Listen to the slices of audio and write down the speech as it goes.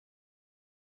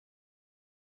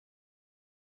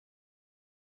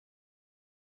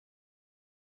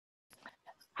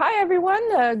Hi,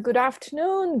 everyone. Good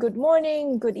afternoon, good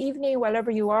morning, good evening, wherever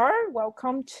you are.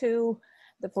 Welcome to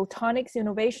the Photonics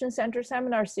Innovation Centre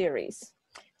seminar series.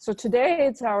 So today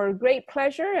it's our great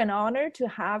pleasure and honor to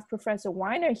have Professor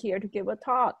Weiner here to give a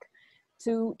talk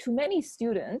to many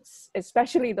students,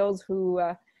 especially those who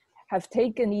have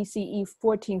taken ECE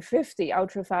 1450,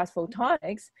 ultrafast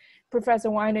photonics.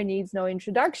 Professor Weiner needs no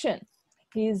introduction.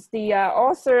 He's the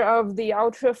author of the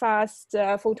ultrafast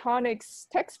photonics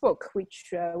textbook,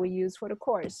 which we use for the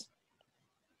course.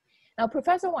 Now,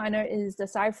 Professor Weiner is the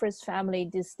Cyphers Family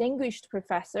Distinguished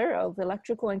Professor of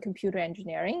Electrical and Computer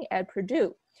Engineering at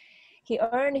Purdue. He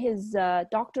earned his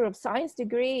Doctor of Science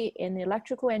degree in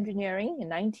Electrical Engineering in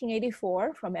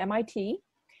 1984 from MIT.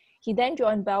 He then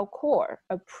joined Bell-Core,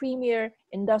 a premier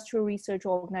industrial research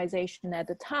organization at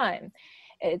the time.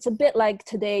 It's a bit like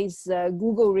today's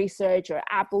Google research or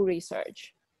Apple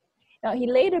research. Now,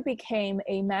 he later became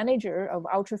a manager of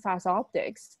ultrafast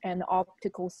optics and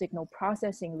optical signal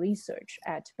processing research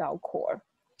at Bell-Core.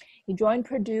 He joined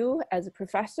Purdue as a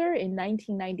professor in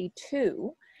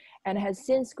 1992 and has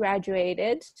since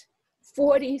graduated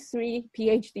 43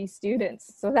 PhD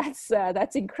students. So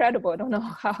that's incredible. I don't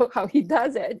know how he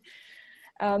does it.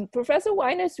 Professor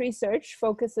Weiner's research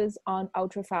focuses on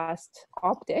ultrafast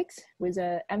optics with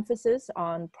an emphasis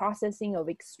on processing of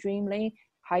extremely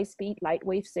high-speed light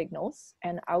wave signals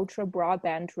and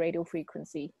ultra-broadband radio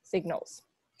frequency signals.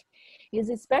 He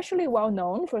is especially well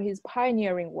known for his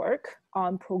pioneering work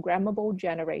on programmable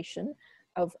generation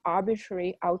of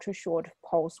arbitrary ultra-short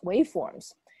pulse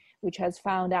waveforms, which has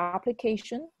found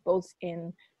application both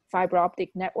in fiber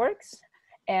optic networks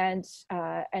and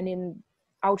in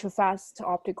ultrafast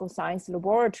optical science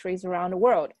laboratories around the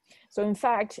world. So in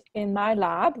fact, in my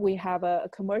lab, we have a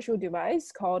commercial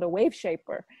device called a wave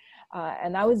shaper,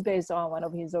 and that was based on one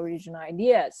of his original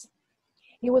ideas.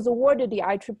 He was awarded the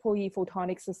IEEE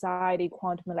Photonics Society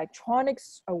Quantum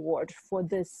Electronics Award for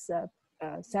this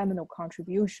seminal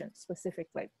contribution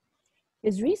specifically.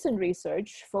 His recent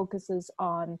research focuses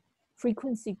on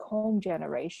frequency cone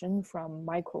generation from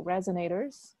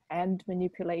microresonators and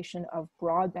manipulation of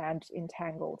broadband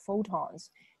entangled photons,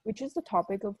 which is the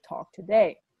topic of talk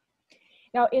today.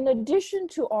 Now, in addition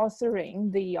to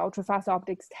authoring the ultrafast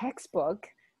optics textbook,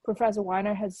 Professor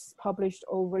Weiner has published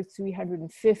over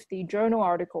 350 journal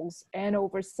articles and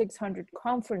over 600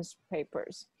 conference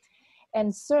papers,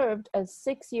 and served a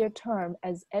 6-year term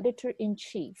as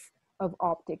editor-in-chief of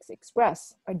Optics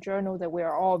Express, a journal that we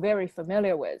are all very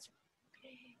familiar with.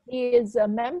 He is a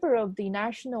member of the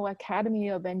National Academy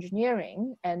of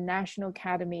Engineering and National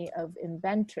Academy of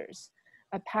Inventors,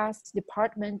 a past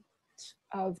Department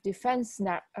of Defense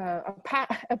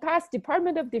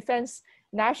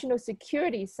National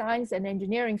Security Science and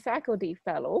Engineering Faculty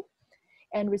Fellow,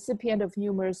 and recipient of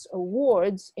numerous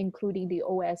awards, including the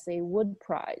OSA Wood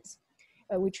Prize,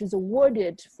 which is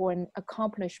awarded for an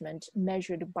accomplishment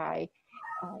measured by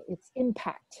its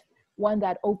impact, one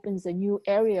that opens a new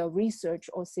area of research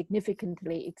or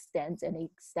significantly extends an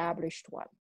established one.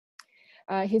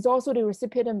 He's also the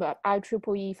recipient of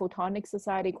IEEE Photonics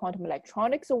Society Quantum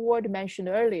Electronics Award mentioned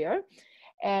earlier,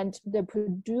 and the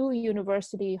Purdue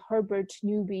University Herbert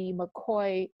Newby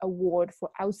McCoy Award for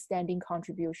outstanding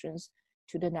contributions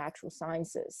to the natural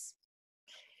sciences.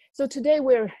 So today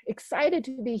we're excited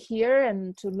to be here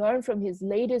and to learn from his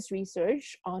latest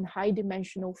research on high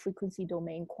dimensional frequency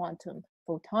domain quantum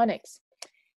photonics.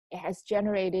 It has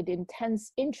generated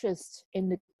intense interest in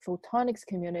the photonics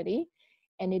community,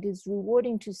 and it is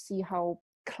rewarding to see how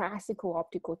classical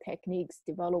optical techniques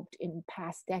developed in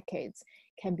past decades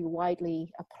can be widely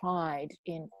applied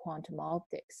in quantum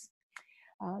optics.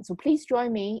 So please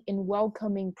join me in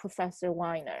welcoming Professor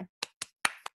Weiner.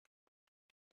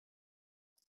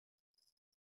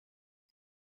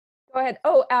 Go ahead.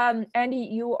 Oh, Andy,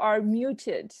 you are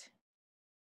muted.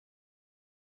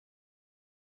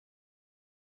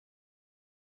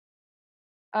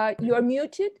 You're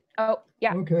muted. Oh,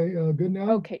 yeah. Okay, good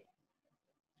now? Okay.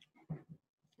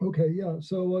 Okay, yeah.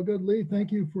 So good, Lee.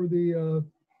 Thank you for the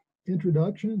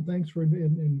introduction. Thanks for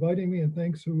inviting me, and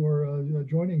thanks who are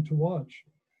joining to watch.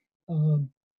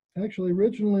 Actually,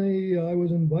 originally I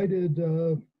was invited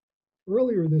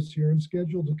earlier this year and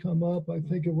scheduled to come up. I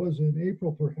think it was in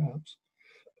April, perhaps.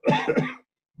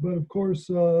 But of course,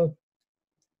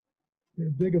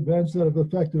 big events that have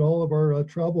affected all of our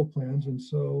travel plans, and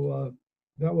so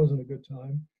that wasn't a good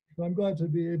time. So I'm glad to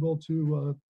be able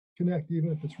to connect,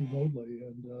 even if it's remotely.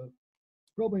 And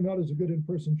probably not as a good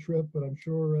in-person trip, but I'm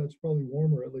sure it's probably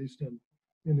warmer, at least in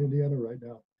Indiana right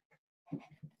now.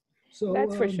 So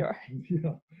that's for sure.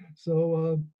 Yeah.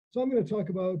 So I'm going to talk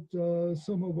about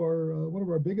some of our one of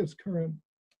our biggest current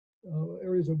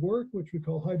areas of work, which we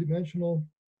call high dimensional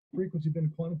frequency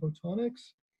band quantum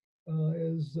photonics.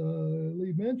 As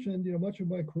Lee mentioned, much of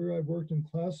my career I've worked in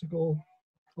classical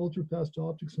ultrafast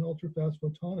optics and ultrafast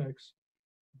photonics,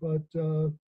 but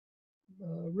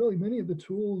really many of the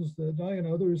tools that I and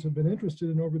others have been interested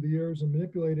in over the years in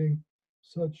manipulating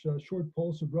such short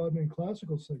pulse or broadband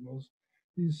classical signals,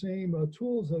 these same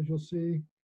tools, as you'll see,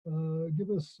 give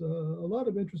us a lot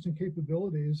of interesting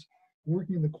capabilities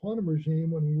working in the quantum regime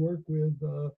when we work with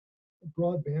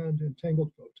broadband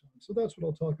entangled photons. So that's what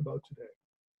I'll talk about today.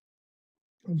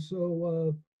 And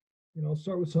so, I'll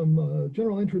start with some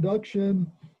general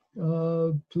introduction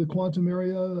to the quantum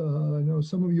area. I know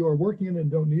some of you are working in it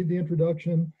and don't need the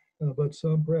introduction, but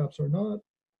some perhaps are not.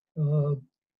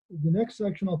 The next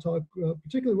section I'll talk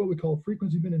particularly what we call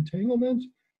frequency band entanglement,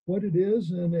 what it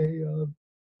is, and a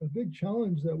big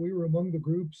challenge that we were among the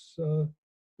groups that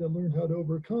learned how to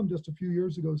overcome just a few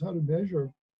years ago is how to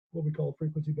measure what we call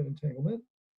frequency band entanglement.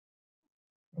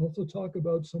 I'll also talk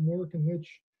about some work in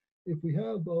which if we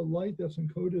have light that's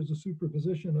encoded as a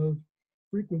superposition of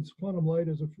quantum light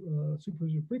as a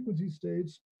superposition of frequency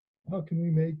states, how can we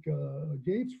make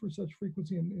gates for such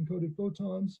frequency encoded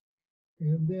photons?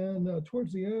 And then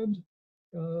towards the end,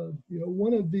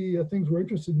 one of the things we're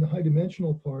interested in the high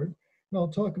dimensional part, and I'll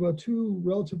talk about two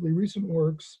relatively recent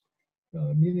works,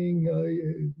 meaning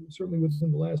certainly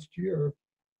within the last year,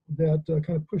 that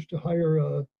kind of pushed to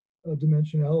higher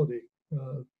dimensionality,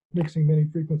 mixing many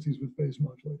frequencies with phase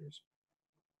modulators.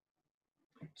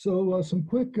 So some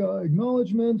quick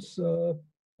acknowledgements.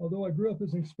 Although I grew up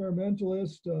as an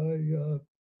experimentalist, I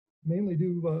mainly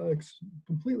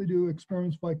completely do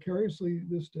experiments vicariously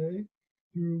this day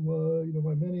through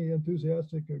my many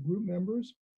enthusiastic group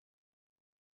members.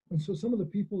 And so some of the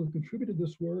people who contributed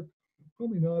this work,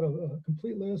 probably not a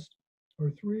complete list,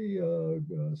 are three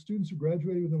students who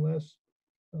graduated within the last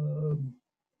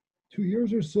 2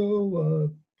 years or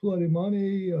so, Pulade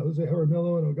Mani, Jose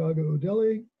Jaramillo, and Ogaga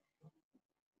Odeli.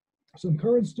 Some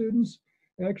current students,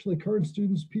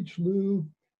 Peach Liu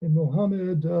and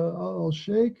Mohammed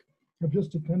Al-Sheikh, have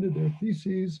just defended their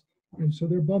theses, and so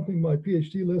they're bumping my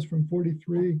PhD list from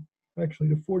 43 actually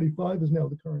to 45 is now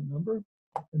the current number.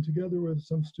 And together with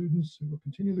some students who will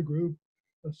continue the group,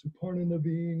 Suparna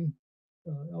Naveen,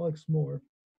 Alex Moore,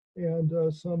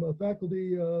 and some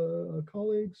faculty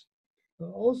colleagues.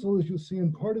 Also, as you'll see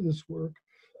in part of this work,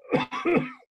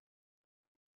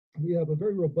 we have a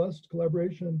very robust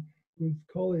collaboration with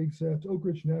colleagues at Oak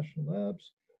Ridge National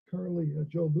Labs. Currently,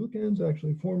 Joe Lukens,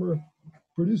 actually a former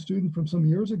Purdue student from some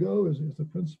years ago, is the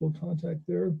principal contact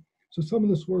there. So some of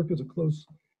this work is a close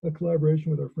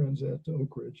collaboration with our friends at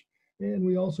Oak Ridge. And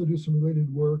we also do some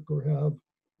related work, or have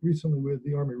recently, with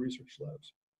the Army Research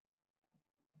Labs.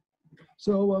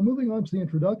 So moving on to the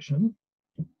introduction,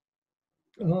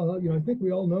 I think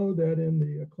we all know that in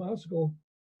the classical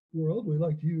world, we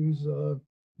like to use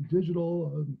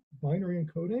digital binary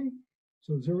encoding.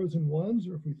 So zeros and ones,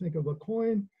 or if we think of a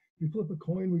coin, we flip a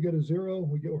coin, we get a zero,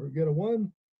 we get a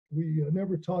one. We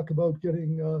never talk about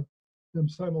getting them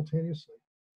simultaneously.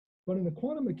 But in the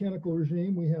quantum mechanical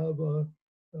regime, we have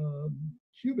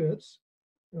qubits,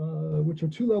 which are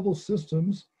two-level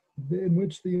systems in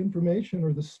which the information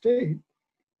or the state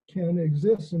can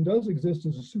exist and does exist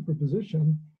as a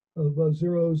superposition of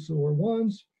zeros or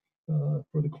ones.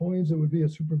 For the coins, it would be a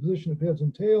superposition of heads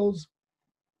and tails.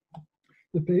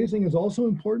 The phasing is also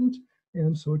important,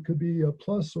 and so it could be a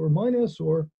plus or minus,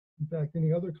 or in fact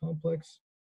any other complex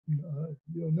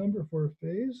number for a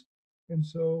phase. And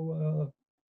so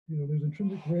there's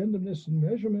intrinsic randomness in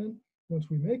measurement. Once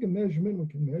we make a measurement, we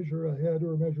can measure a head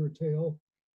or measure a tail,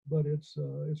 but it's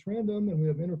random, and we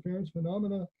have interference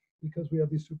phenomena because we have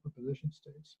these superposition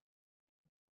states.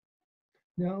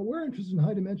 Now, we're interested in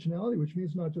high dimensionality, which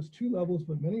means not just two levels,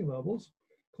 but many levels.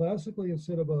 Classically,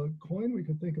 instead of a coin, we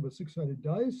could think of a six-sided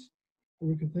dice, or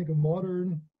we could think of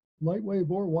modern light wave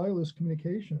or wireless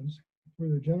communications, where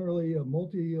they're generally a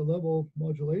multi-level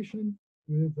modulation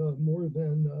with more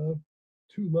than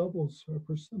two levels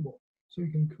per symbol. So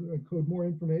you can encode more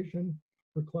information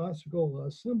for classical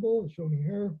symbol, shown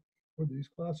here, for these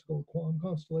classical quantum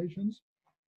constellations.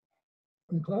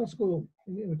 In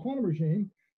the quantum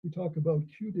regime, we talk about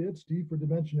qubits, D for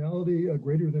dimensionality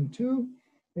greater than 2.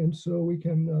 And so we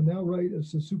can now write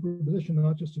as a superposition,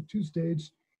 not just of two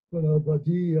states, but of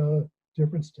D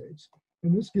different states.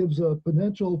 And this gives a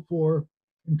potential for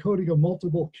encoding of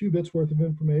multiple qubits worth of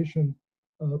information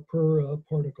per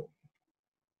particle.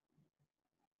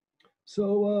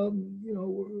 So,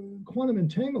 quantum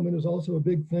entanglement is also a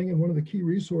big thing and one of the key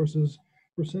resources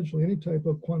for essentially any type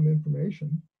of quantum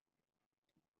information.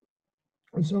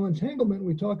 And so entanglement,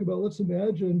 we talk about, let's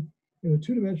imagine in a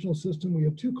two-dimensional system, we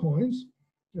have two coins.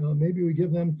 Maybe we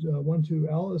give them one to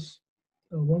Alice,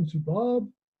 one to Bob.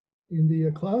 In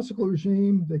the classical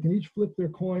regime, they can each flip their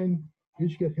coin,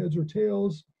 each get heads or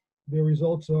tails. Their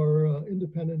results are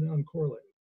independent and uncorrelated.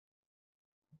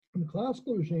 In the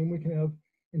classical regime, we can have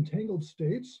entangled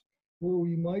states where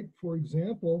we might, for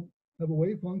example, have a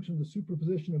wave function of the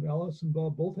superposition of Alice and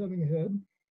Bob both having a head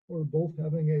or both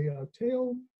having a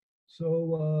tail.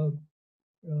 So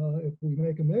if we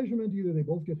make a measurement, either they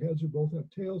both get heads or both have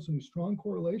tails, so there's strong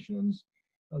correlations.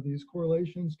 These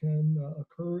correlations can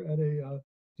occur at a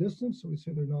distance, so we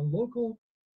say they're non-local,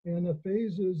 and a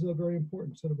phase is very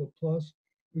important. Instead of a plus,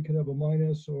 we could have a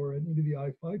minus or an e to the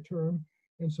I5 term,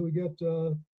 and so we get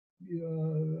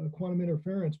quantum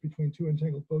interference between two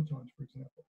entangled photons, for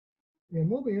example. And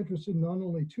we'll be interested in not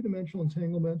only two-dimensional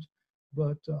entanglement,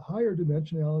 but higher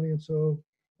dimensionality, and so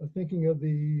thinking of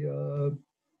the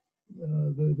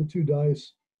two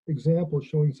dice example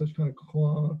showing such kind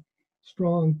of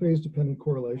strong phase-dependent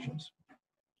correlations.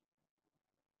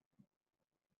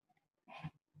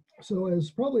 So as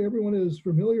probably everyone is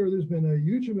familiar, there's been a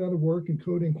huge amount of work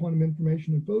encoding quantum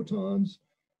information in photons.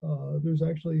 There's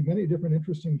actually many different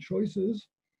interesting choices.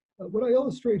 What I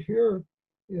illustrate here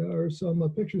are some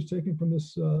pictures taken from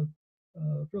this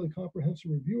fairly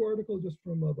comprehensive review article just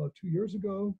from about 2 years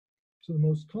ago. So the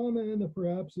most common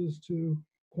perhaps is to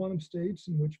quantum states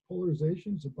in which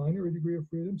polarization is a binary degree of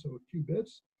freedom, so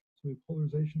qubits, so we have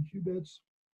polarization qubits.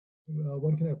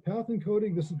 One can have path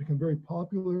encoding. This has become very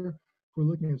popular if we're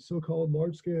looking at so-called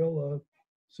large-scale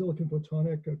silicon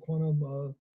photonic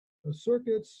quantum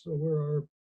circuits, where our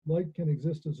light can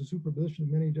exist as a superposition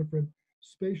of many different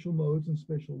spatial modes and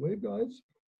spatial waveguides.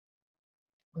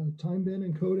 Time band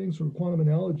encoding, sort of quantum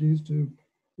analogies to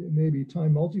maybe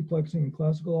time multiplexing in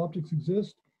classical optics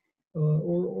exist.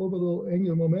 Or orbital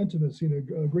angular momentum has seen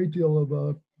a great deal of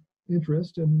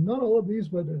interest, and not all of these,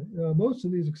 but most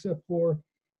of these, except for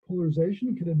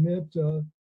polarization, can admit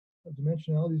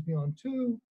dimensionalities beyond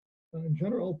 2. In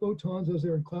general, photons, as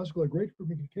they're in classical, are great for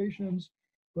communications,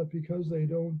 but because they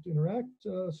don't interact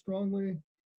strongly,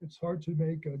 it's hard to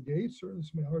make gates, or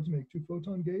it's hard to make 2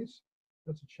 photon gates.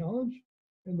 That's a challenge,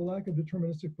 and the lack of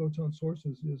deterministic photon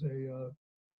sources is a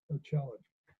challenge.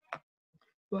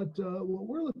 But what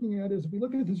we're looking at is, if we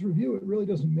look at this review, it really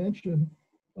doesn't mention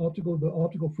the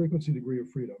optical frequency degree of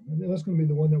freedom. And that's going to be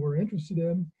the one that we're interested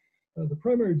in. The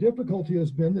primary difficulty has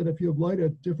been that if you have light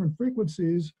at different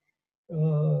frequencies,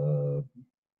 tens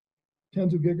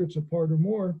of gigahertz apart or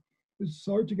more, it's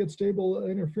hard to get stable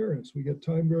interference. We get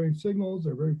time varying signals,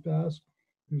 they're very fast.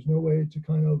 There's no way to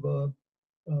kind of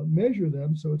measure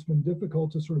them. So it's been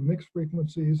difficult to sort of mix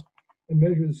frequencies and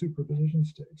measure the superposition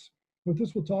states. What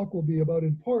this will be about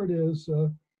in part is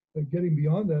getting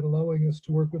beyond that, allowing us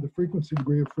to work with the frequency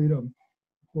degree of freedom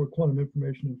for quantum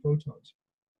information in photons.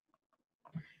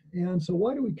 And so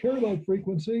why do we care about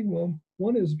frequency? Well,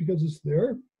 one is because it's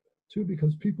there. 2,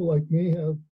 because people like me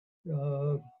have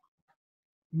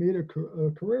made a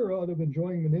career out of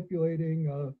enjoying manipulating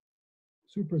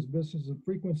superpositions of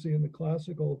frequency in the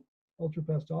classical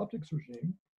ultrafast optics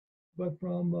regime. But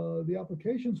from the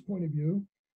applications point of view,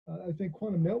 I think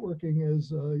quantum networking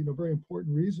is a very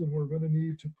important reason we're going to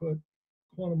need to put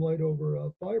quantum light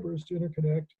over fibers to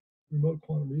interconnect remote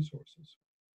quantum resources.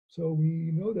 So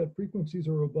we know that frequencies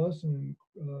are robust and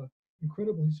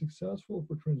incredibly successful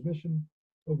for transmission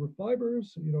over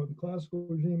fibers, the classical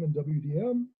regime and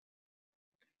WDM.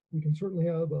 We can certainly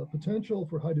have a potential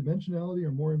for high dimensionality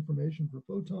or more information per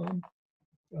photon.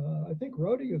 I think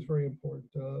routing is very important.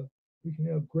 We can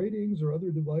have gratings or other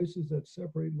devices that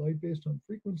separate light based on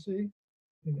frequency,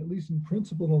 and at least in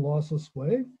principle in a lossless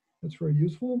way. That's very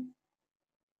useful.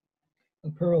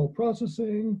 Parallel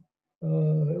processing,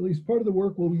 at least part of the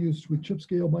work will be used with chip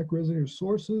scale microresonator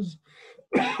sources.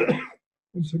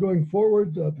 And so going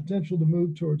forward, potential to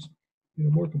move towards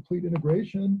more complete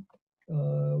integration.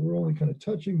 We're only kind of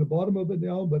touching the bottom of it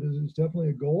now, but it is definitely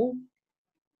a goal.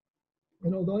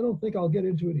 And although I don't think I'll get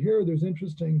into it here, there's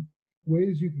interesting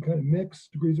ways you can kind of mix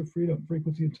degrees of freedom,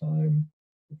 frequency and time,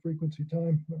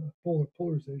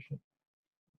 polarization.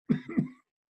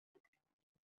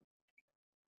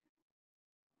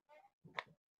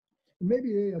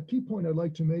 Maybe a key point I'd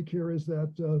like to make here is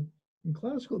that in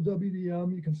classical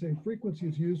WDM, you can say frequency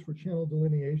is used for channel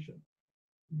delineation.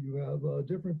 You have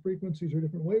different frequencies or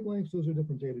different wavelengths, those are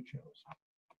different data channels.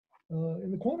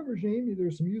 In the quantum regime,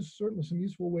 there's certainly some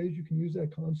useful ways you can use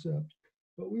that concept,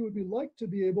 but we would like to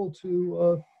be able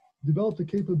to develop the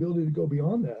capability to go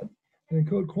beyond that and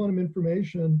encode quantum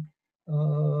information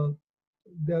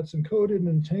that's encoded and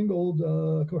entangled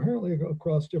coherently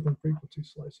across different frequency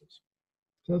slices.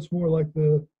 So that's more like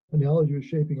the analogy of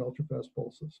shaping ultrafast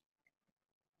pulses.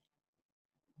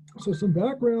 So some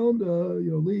background,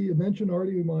 Lee mentioned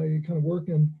already my kind of work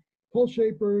in pulse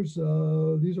shapers.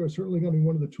 These are certainly going to be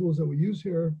one of the tools that we use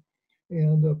here.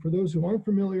 And for those who aren't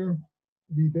familiar,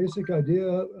 the basic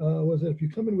idea was that if you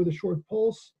come in with a short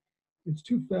pulse, it's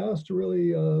too fast to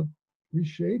really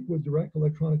reshape with direct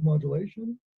electronic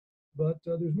modulation, but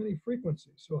there's many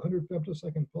frequencies. So 100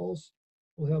 femtosecond pulse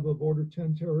will have of order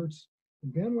 10 terahertz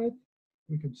in bandwidth.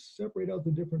 We can separate out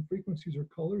the different frequencies or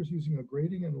colors using a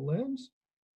grating and a lens,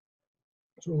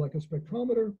 sort of like a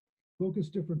spectrometer, focus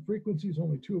different frequencies,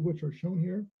 only two of which are shown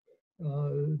here,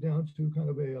 down to kind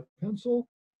of a pencil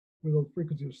where the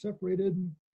frequencies are separated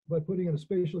by putting in a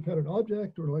spatially patterned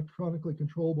object or an electronically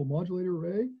controllable modulator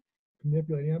array,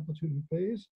 manipulate amplitude and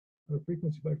phase on a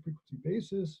frequency by frequency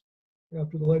basis.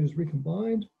 After the light is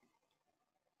recombined,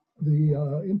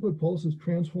 the input pulse is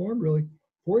transformed, really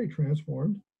Fourier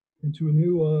transformed, into a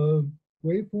new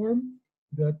waveform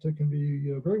that can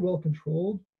be very well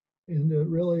controlled. And it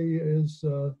really is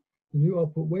the new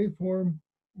output waveform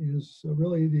is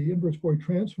really the inverse Fourier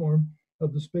transform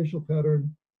of the spatial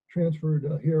pattern transferred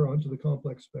here onto the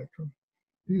complex spectrum.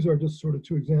 These are just sort of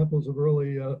two examples of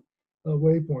early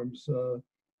waveforms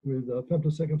with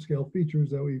femtosecond scale features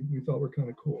that we thought were kind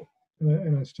of cool,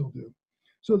 and I still do.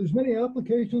 So there's many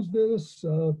applications of this.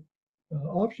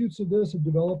 Offshoots of this have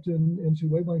developed into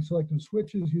wavelength selective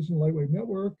switches using light wave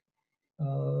network.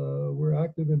 We're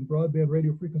active in broadband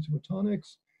radio frequency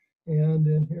photonics, and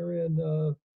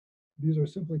these are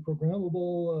simply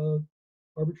programmable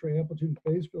arbitrary amplitude and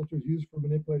phase filters used for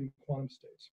manipulating quantum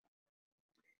states.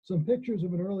 Some pictures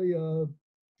of an early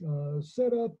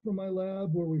setup from my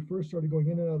lab where we first started going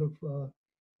in and out of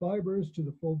fibers to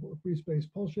the full free space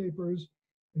pulse shapers.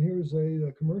 And here's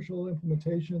a commercial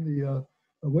implementation,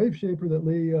 the wave shaper that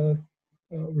Lee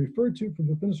referred to from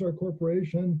the Finisar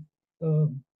Corporation.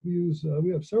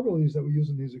 We have several of these that we use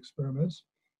in these experiments.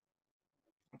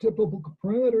 Typical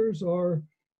parameters are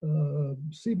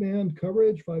C-band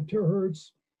coverage, 5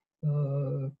 terahertz,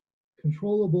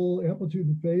 controllable amplitude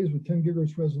and phase with 10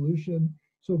 gigahertz resolution,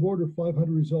 so of order 500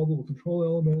 resolvable control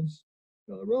elements,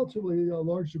 a relatively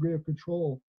large degree of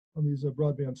control on these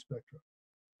broadband spectra.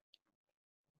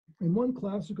 In one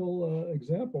classical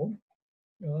example,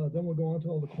 then we'll go on to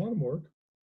all the quantum work,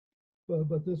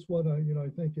 but this one I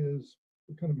think is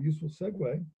kind of a useful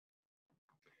segue.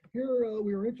 Here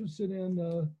we were interested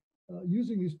in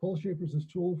using these pulse shapers as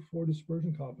tools for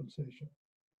dispersion compensation.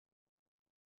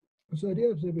 So the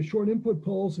idea is they have a short input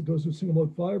pulse, it goes to a single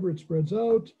mode fiber, it spreads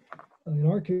out. In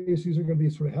our case, these are going to be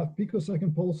sort of half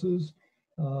picosecond pulses.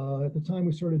 At the time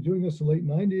we started doing this, the late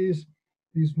 90s,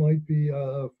 these might be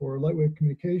for lightwave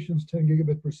communications, 10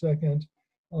 gigabit per second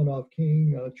on-off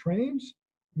keying trains.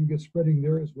 You get spreading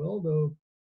there as well, though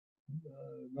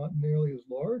not nearly as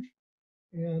large.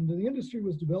 And the industry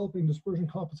was developing dispersion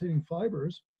compensating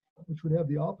fibers, which would have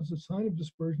the opposite sign of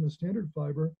dispersion as standard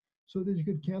fiber, so that you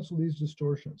could cancel these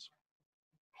distortions.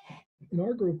 In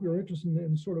our group, we were interested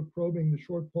in sort of probing the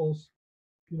short pulse,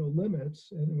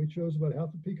 limits, and we chose about half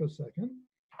a picosecond.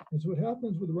 And so what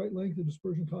happens with the right length of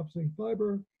dispersion compensating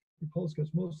fiber, your pulse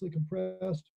gets mostly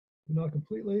compressed, but not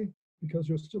completely, because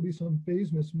there'll still be some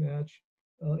phase mismatch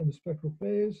in the spectral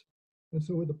phase. And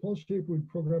so with the pulse shaper, we'd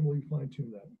programmably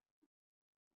fine-tune that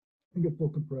and get full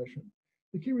compression.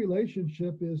 The key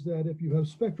relationship is that if you have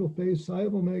spectral phase psi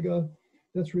of omega,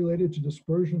 that's related to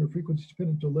dispersion or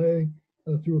frequency-dependent delay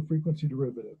through a frequency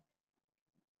derivative.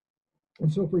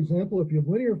 And so, for example, if you have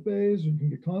linear phase, you can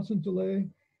get constant delay.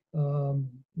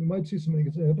 We might see some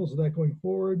examples of that going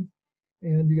forward.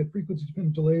 And you get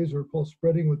frequency-dependent delays or pulse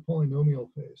spreading with polynomial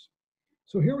phase.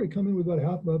 So here we come in with about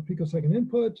half a picosecond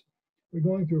input. We're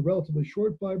going through a relatively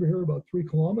short fiber here, about 3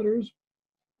 kilometers.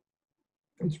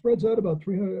 It spreads out about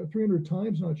 300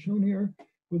 times, not shown here.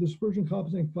 With dispersion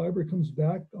compensating fiber, it comes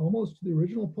back almost to the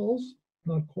original pulse,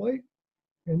 not quite.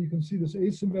 And you can see this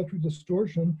asymmetric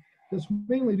distortion that's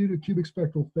mainly due to cubic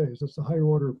spectral phase. That's the higher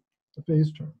order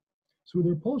phase term. So with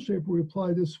our pulse shaper, we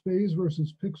apply this phase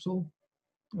versus pixel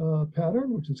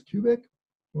pattern, which is cubic,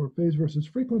 or phase versus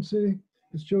frequency.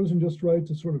 It's chosen just right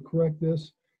to sort of correct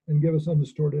this and give us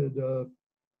undistorted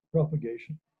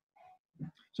propagation.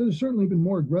 So there's certainly been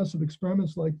more aggressive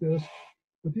experiments like this,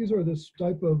 but these are this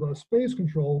type of space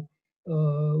control.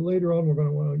 Later on, we're going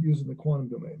to want to use in the quantum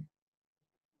domain.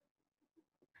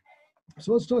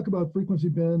 So let's talk about frequency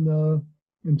band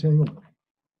entanglement.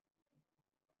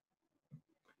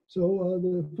 So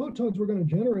the photons we're going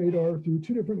to generate are through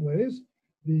 2 different ways.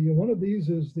 One of these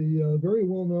is the very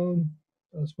well-known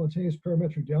spontaneous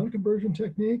parametric down conversion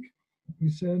technique. We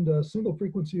send a single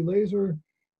frequency laser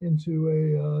into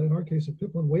in our case, a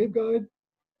Piplin waveguide.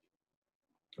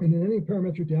 And in any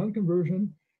parametric down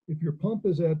conversion, if your pump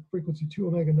is at frequency 2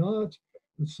 omega naught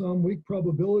with some weak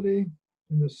probability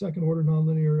in the second order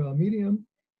nonlinear medium,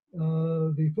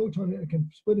 the photon can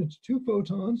split into 2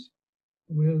 photons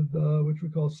with which we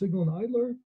call signal and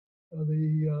idler.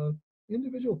 The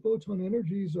individual photon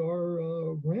energies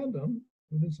are random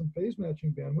within some phase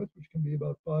matching bandwidth, which can be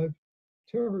about 5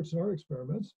 terahertz in our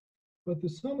experiments, but the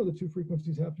sum of the 2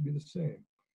 frequencies have to be the same,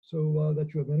 so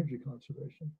that you have energy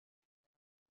conservation.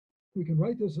 We can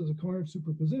write this as a current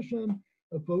superposition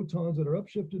of photons that are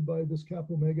upshifted by this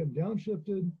kappa omega and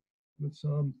downshifted with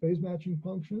some phase matching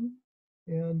function.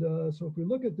 And so if we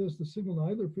look at this, the signal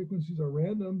and idler frequencies are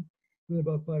random with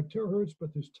about 5 terahertz, but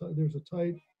there's a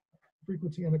tight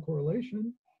frequency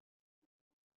anticorrelation.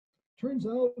 Turns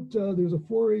out there's a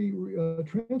Fourier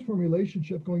transform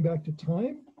relationship going back to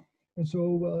time. And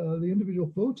so the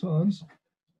individual photons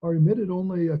are emitted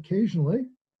only occasionally.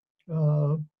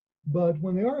 But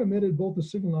when they are emitted, both the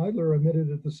signal and idler are emitted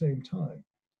at the same time.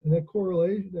 And that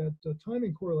correlation,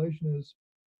 timing correlation is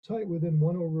tight within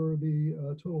 1 over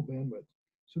the total bandwidth.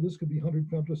 So this could be 100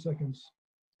 femtoseconds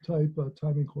type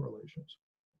timing correlations.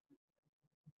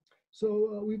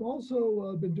 So we've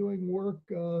also been doing work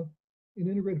in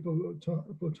integrated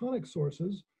photonic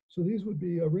sources. So these would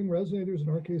be ring resonators, in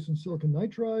our case in silicon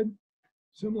nitride.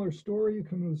 Similar story, you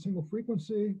come to a single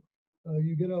frequency,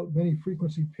 you get out many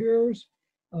frequency pairs.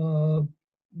 Now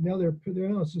they're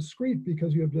now it's discrete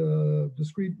because you have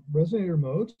discrete resonator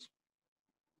modes.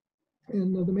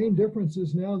 And the main difference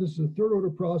is now this is a third order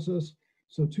process.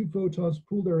 So 2 photons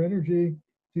pool their energy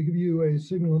to give you a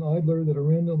signal and idler that are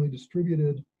randomly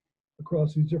distributed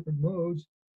across these different modes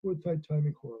with tight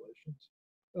timing correlations,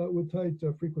 with tight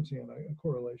frequency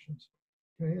correlations.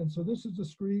 Okay, and so this is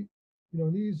discrete. You know,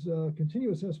 these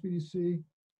continuous SPDC,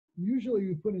 usually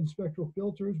we put in spectral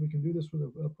filters. We can do this with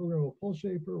a programmable pulse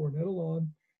shaper or an etalon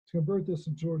to convert this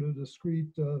into sort of a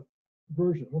discrete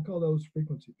version. We'll call those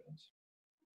frequency bands.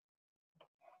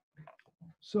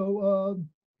 So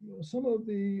some of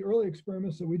the early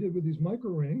experiments that we did with these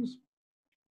micro rings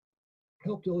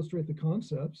helped illustrate the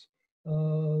concepts.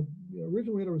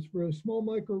 Originally, it was a very small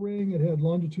micro ring. It had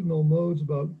longitudinal modes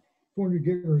about 400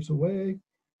 gigahertz away.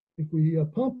 If we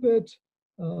pump it,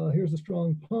 here's a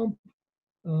strong pump.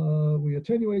 We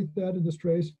attenuate that in this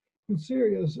trace. You can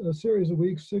see a series of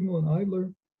weak signal and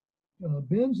idler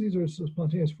bins. These are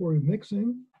spontaneous Fourier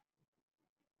mixing.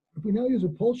 If we now use a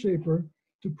pulse shaper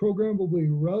to programmably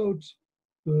route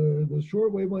the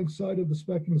short wavelength side of the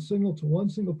spectrum of signal to one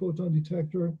single photon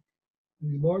detector,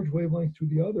 the large wavelength to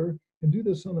the other, and do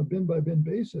this on a bin by bin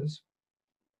basis,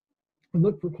 and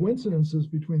look for coincidences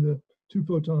between the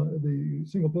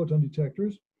single photon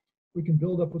detectors, we can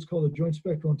build up what's called a joint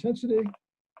spectral intensity.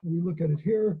 We look at it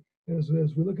here. As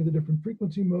we look at the different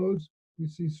frequency modes, we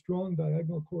see strong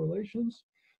diagonal correlations.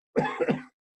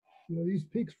 These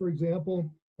peaks, for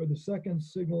example, are the second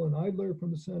signal and idler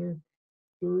from the center,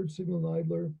 third signal and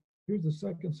idler. Here's the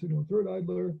second signal and third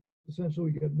idler.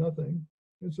 Essentially, we get nothing.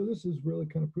 And so this is really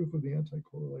kind of proof of the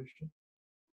anti-correlation.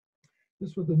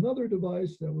 This was another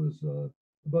device that was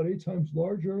about 8 times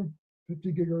larger,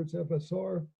 50 gigahertz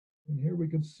FSR. And here we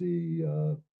could see,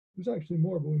 there's actually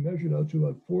more, but we measured out to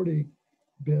about 40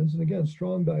 bins. And again,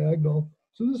 strong diagonal.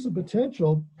 So this is a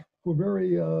potential for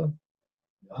very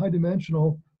high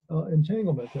dimensional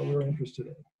entanglement that we're interested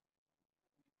in.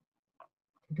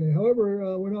 Okay,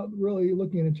 however, we're not really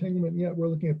looking at entanglement yet. We're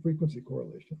looking at frequency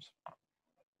correlations.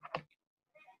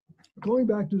 Going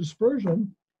back to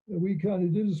dispersion, we kind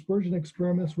of did dispersion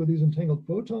experiments with these entangled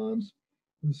photons,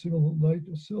 the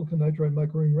silicon nitride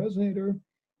microring resonator.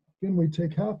 Again, we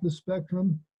take half the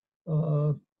spectrum,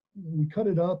 we cut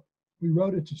it up, we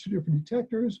route it to 2 different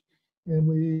detectors, and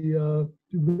we do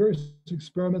various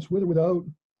experiments with or without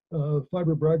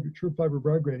true fiber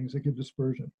Bragg gratings that give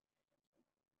dispersion.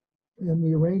 And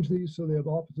we arrange these so they have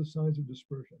opposite signs of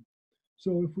dispersion.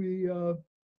 So if we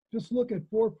just look at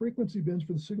 4 frequency bins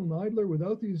for the signal and idler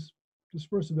without these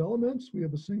dispersive elements, we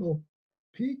have a single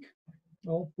peak.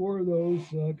 All 4 of those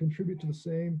contribute to the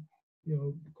same,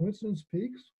 coincidence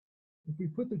peaks. If we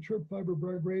put the chirp fiber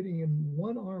Bragg grating in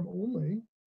one arm only,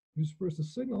 disperse the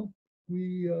signal,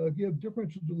 we give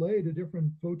differential delay to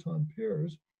different photon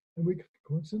pairs, and we get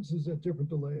coincidences at different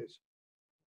delays.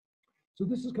 So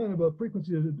this is kind of a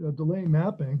frequency delay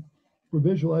mapping for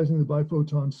visualizing the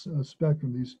biphoton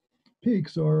spectrum. These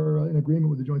peaks are in agreement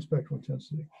with the joint spectral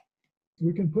intensity.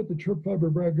 We can put the chirp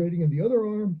fiber Bragg grating in the other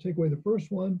arm, take away the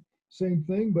first one, same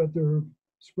thing, but they're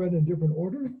spread in different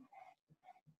order.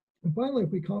 And finally,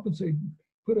 if we compensate,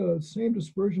 put a same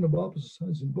dispersion of opposite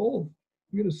signs in both,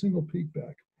 we get a single peak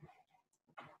back.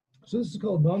 So this is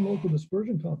called non-local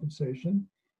dispersion compensation.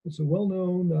 It's a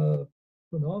well-known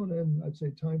phenomenon, I'd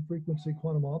say time frequency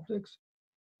quantum optics.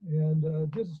 And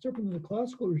this is different than the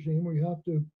classical regime where you have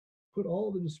to put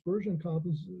all the dispersion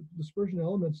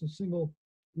elements in a single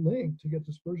link to get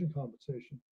dispersion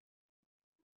compensation.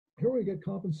 Here we get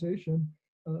compensation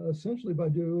essentially by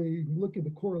look at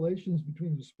the correlations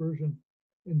between dispersion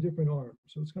in different arms.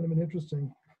 So it's kind of an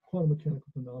interesting quantum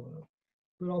mechanical phenomenon.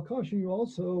 But I'll caution you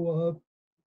also,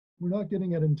 we're not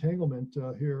getting at entanglement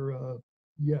here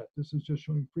yet. This is just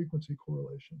showing frequency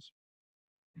correlations.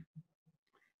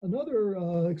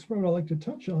 Another experiment I'd like to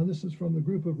touch on, this is from the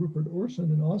group of Rupert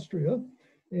Orson in Austria,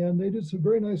 and they did some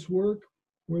very nice work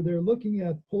where they're looking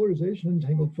at polarization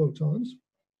entangled photons,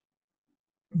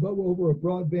 but over a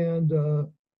broadband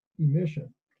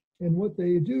emission. And what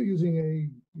they do using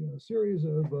a series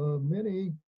of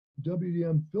many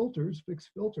WDM filters, fixed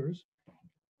filters,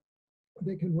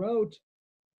 they can route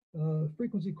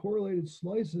frequency correlated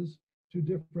slices to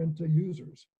different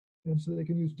users. And so they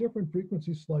can use different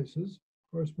frequency slices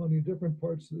corresponding to different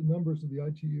parts of the numbers of the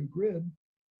ITU grid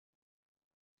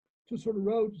to sort of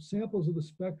route samples of the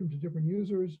spectrum to different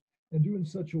users and do in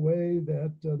such a way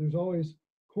that there's always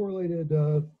correlated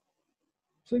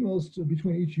signals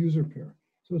between each user pair.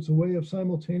 So it's a way of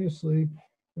simultaneously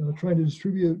trying to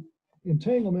distribute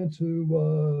entanglement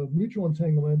to mutual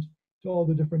entanglement to all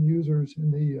the different users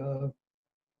in the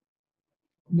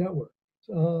network.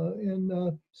 So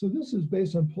this is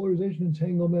based on polarization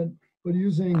entanglement, but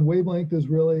using wavelength as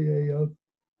really a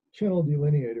channel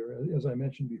delineator, as I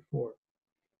mentioned before.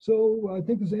 So I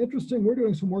think this is interesting. We're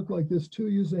doing some work like this too,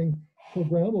 using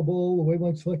programmable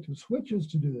wavelength selective switches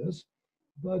to do this.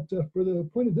 But for the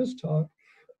point of this talk,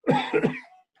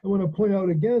 I want to point out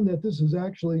again that this is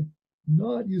actually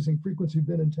not using frequency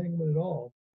bin entanglement at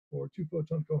all, or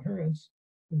two-photon coherence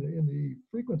in the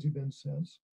frequency bin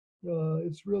sense.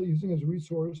 It's really using as a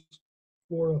resource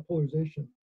for polarization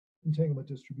entanglement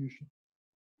distribution.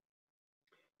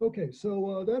 Okay,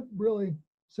 so that really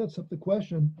sets up the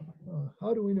question,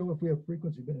 how do we know if we have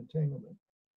frequency bin entanglement?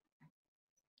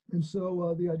 And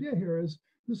so the idea here is,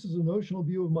 this is a notional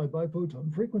view of my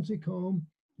biphoton frequency comb.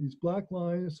 These black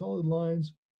lines, solid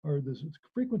lines, are the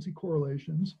frequency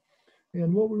correlations.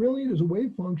 And what we really need is a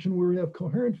wave function where we have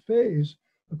coherent phase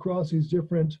across these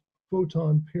different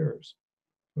photon pairs.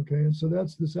 Okay, and so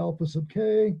that's this alpha sub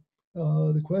k.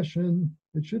 The question,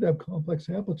 it should have complex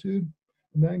amplitude,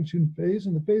 magnitude, and phase,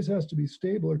 and the phase has to be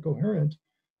stable or coherent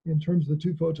in terms of the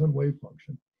two-photon wave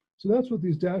function. So that's what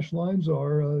these dashed lines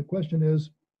are. The question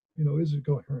is, is it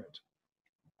coherent?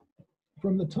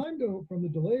 From the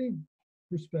delay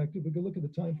perspective, we can look at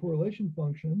the time correlation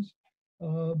functions.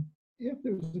 If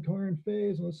there's a coherent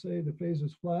phase, and let's say the phase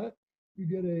is flat, you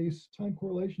get a time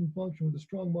correlation function with a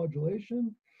strong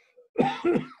modulation.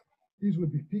 These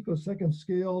would be picosecond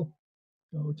scale,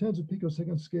 or tens of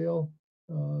picosecond scale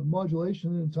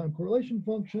modulation in the time correlation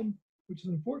function, which is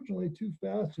unfortunately too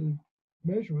fast to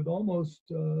measure with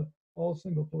almost all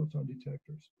single photon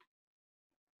detectors.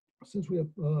 Since we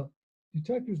have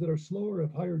detectors that are slower,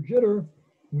 have higher jitter,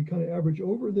 we kind of average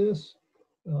over this,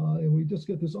 and we just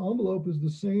get this envelope is the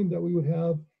same that we would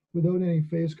have without any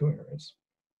phase coherence.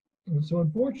 And so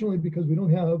unfortunately, because we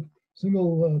don't have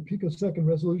single picosecond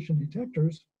resolution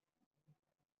detectors,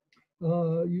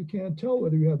 you can't tell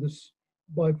whether you have this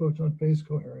biphoton phase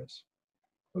coherence.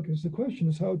 Okay, so the question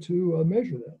is how to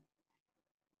measure that.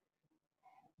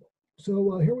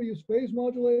 So here we use phase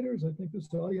modulators. I think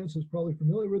this audience is probably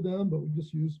familiar with them, but we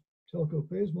just use telco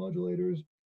phase modulators,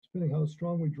 depending how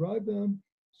strong we drive them.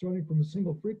 Starting from a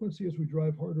single frequency, as we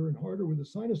drive harder and harder with a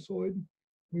sinusoid,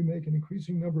 we make an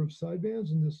increasing number of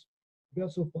sidebands in this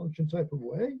Bessel function type of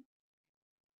way.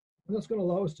 And that's going to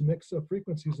allow us to mix up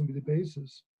frequencies and be the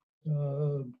basis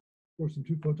for some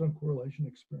two-photon correlation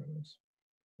experiments.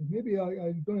 And maybe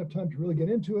I don't have time to really get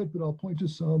into it, but I'll point to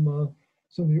some of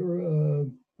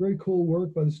the very cool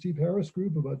work by the Steve Harris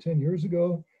group about 10 years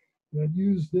ago that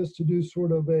used this to do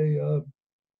sort of a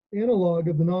analog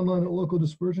of the non-local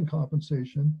dispersion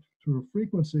compensation through a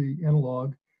frequency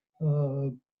analog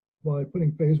by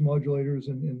putting phase modulators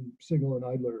in signal and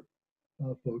idler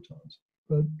photons.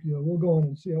 But we'll go on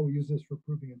and see how we use this for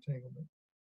proving entanglement.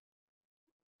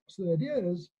 So the idea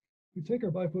is we take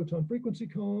our biphoton frequency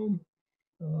comb.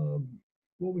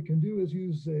 What we can do is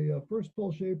use a first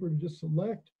pulse shaper to just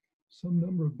select some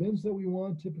number of bins that we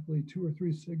want, typically 2 or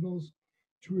 3 signals,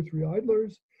 2 or 3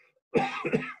 idlers.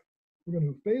 We're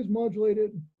going to phase modulate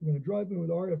it. We're going to drive in with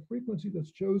RF frequency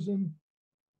that's chosen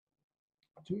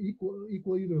to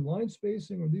equal either line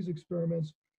spacing, or these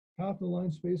experiments, half the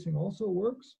line spacing also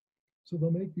works. So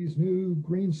they'll make these new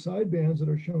green sidebands that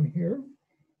are shown here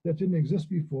that didn't exist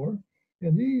before.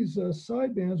 And these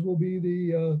sidebands will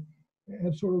be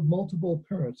have sort of multiple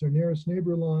parents. They're nearest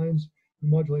neighbor lines. We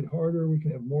modulate harder, we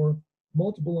can have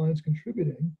multiple lines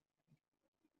contributing.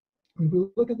 If we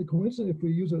look at the coincidence, if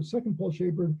we use a second pulse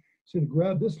shaper, say to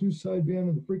grab this new sideband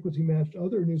and the frequency matched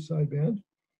other new sideband,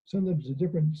 send them to a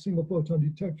different single photon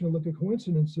detector and look at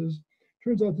coincidences.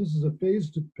 Turns out this is a phase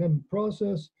dependent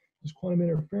process. There's quantum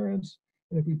interference.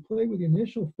 And if we play with the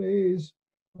initial phase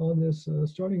on this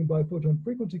starting biphoton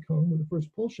frequency cone with the first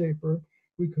pulse shaper,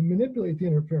 we can manipulate the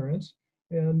interference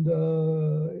and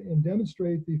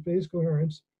demonstrate the phase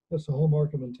coherence. That's the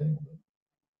hallmark of entanglement.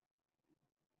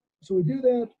 So we do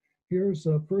that. Here's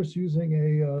first using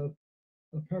a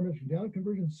parametric down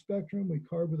conversion spectrum. We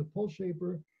carve with a pulse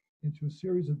shaper into a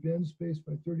series of bins spaced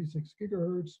by 36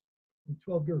 gigahertz with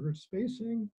 12 gigahertz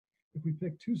spacing. If we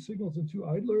pick two signals and two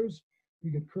idlers,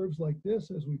 we get curves like this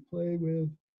as we play with,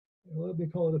 let me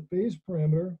call it a phase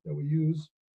parameter that we use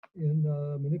in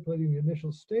manipulating the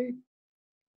initial state.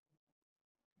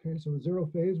 Okay, so with zero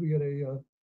phase, we get a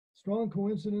strong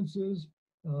coincidences,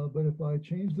 but if I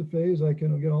change the phase, I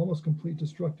can get almost complete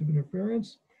destructive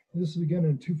interference. And this is again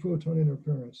in two photon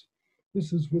interference.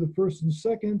 This is with the first and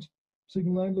second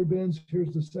signal idler bins.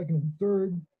 Here's the second and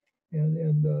third,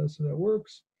 and so that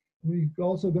works. We've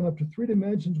also gone up to 3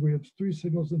 dimensions. We have 3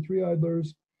 signals and 3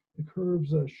 idlers. The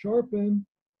curves sharpen,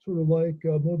 sort of like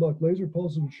mode-lock laser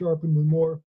pulses would sharpen with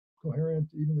more coherent,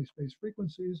 evenly spaced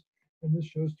frequencies. And this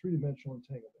shows 3-dimensional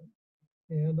entanglement.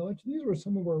 And these were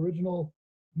some of our original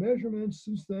measurements.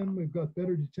 Since then, we've got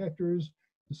better detectors,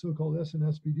 the so-called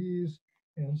SNSPDs.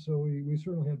 And so we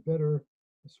certainly have better,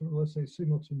 sort of, let's say,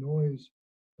 signal to noise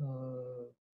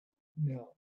now.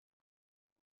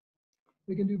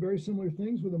 We can do very similar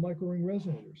things with the microring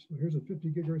resonators. So here's a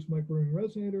 50 gigahertz microring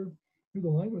resonator. Here the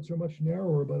line widths are much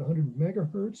narrower, about 100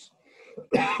 megahertz.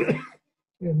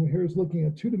 And here's looking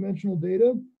at 2-dimensional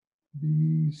data,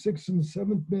 the 6th and the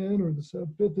 7th bin, or the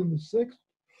 5th and the 6th.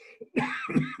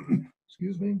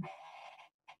 Excuse me.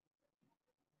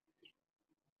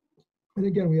 And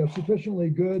again, we have sufficiently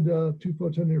good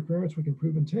 2-photon interference. We can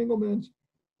prove entanglement.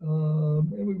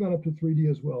 And we've gone up to 3D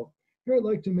as well. Here I'd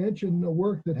like to mention a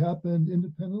work that happened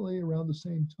independently around the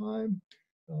same time,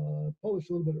 published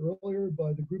a little bit earlier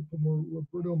by the group of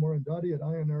Roberto Morandati at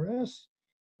INRS,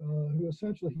 who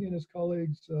essentially, he and his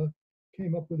colleagues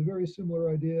came up with a very similar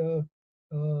idea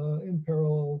in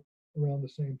parallel around the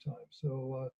same time.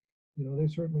 So, you know, they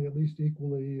certainly at least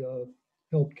equally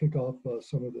helped kick off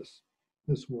some of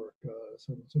this work,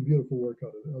 some beautiful work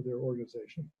out of their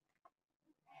organization.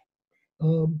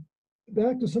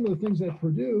 Back to some of the things at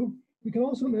Purdue, we can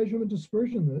also measure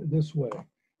dispersion this way.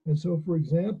 And so, for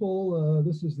example,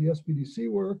 this is the SPDC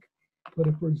work, but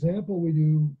if, for example, we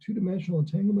do 2-dimensional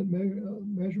entanglement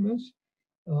measurements,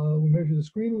 we measure the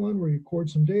screen one, we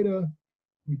record some data,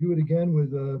 we do it again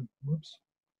with a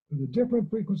different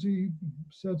frequency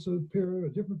sets of pair, a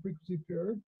different frequency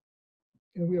pair,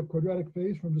 and we have quadratic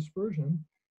phase from dispersion.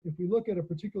 If we look at a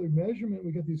particular measurement,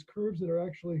 we get these curves that are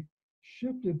actually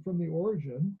shifted from the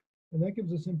origin, and that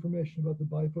gives us information about the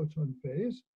biphoton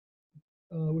phase,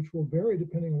 which will vary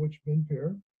depending on which bin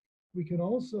pair. We can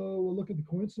also look at the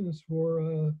coincidence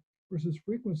for versus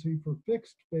frequency for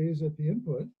fixed phase at the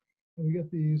input, and we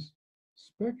get these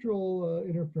spectral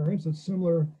interference that's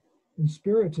similar in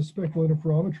spirit to spectral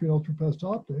interferometry and ultrafast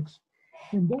optics.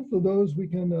 From both of those, we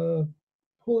can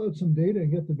pull out some data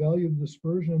and get the value of the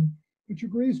dispersion, which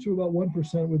agrees to about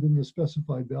 1% within the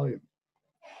specified value.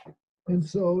 And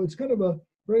so it's kind of a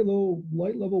very low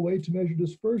light level way to measure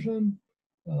dispersion.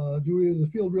 Do we, the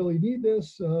field, really need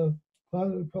this?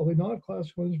 Probably not.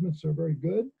 Classical instruments are very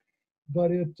good,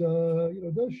 but it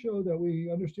does show that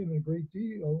we understand in a great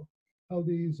deal how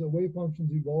these wave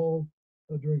functions evolve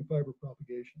during fiber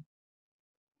propagation.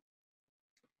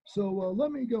 So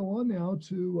let me go on now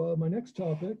to my next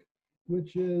topic,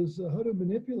 which is how to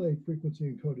manipulate frequency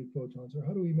encoded photons, or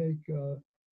how do we make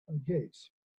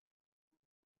gates.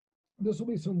 This will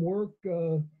be some work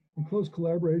in close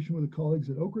collaboration with the colleagues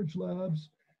at Oak Ridge Labs,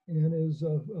 and is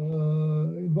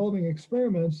involving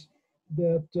experiments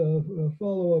that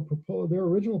follow their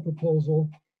original proposal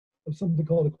of something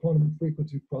called a quantum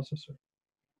frequency processor.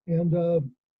 And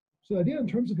so the idea in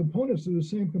terms of components, they're the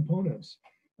same components.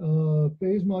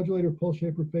 Phase modulator, pulse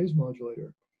shaper, phase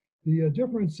modulator. The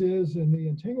difference is in the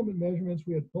entanglement measurements,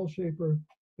 we had pulse shaper,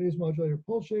 phase modulator,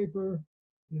 pulse shaper.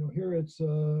 You know, here it's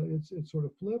sort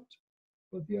of flipped.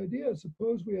 But the idea is,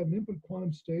 suppose we have an input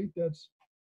quantum state that's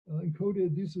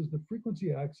encoded. This is the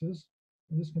frequency axis,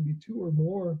 And this can be 2 or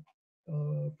more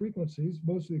frequencies.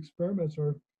 Most of the experiments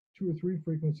are 2 or 3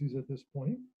 frequencies at this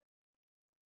point.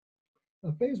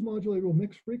 A phase modulator will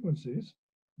mix frequencies,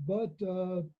 but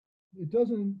it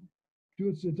doesn't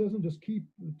just keep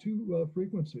 2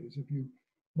 frequencies. If you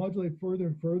modulate further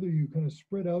and further, you kind of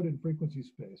spread out in frequency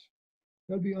space.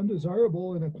 That'd be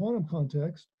undesirable in a quantum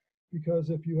context, because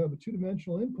if you have a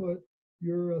 2-dimensional input,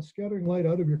 you're scattering light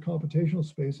out of your computational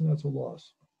space, and that's a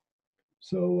loss.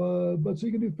 So, so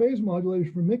you can do phase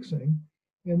modulators for mixing.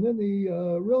 And then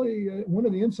one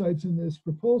of the insights in this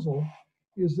proposal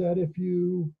is that if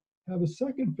you have a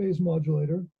second phase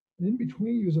modulator, and in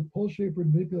between use a pulse shaper to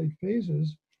manipulate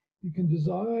phases, you can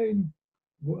design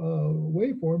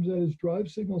waveforms, that is, drive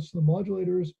signals to the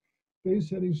modulators, phase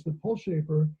settings to the pulse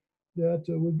shaper, that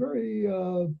with very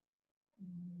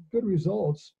good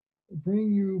results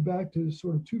bring you back to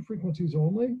sort of 2 frequencies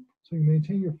only, so you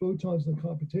maintain your photons in the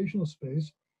computational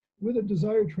space with a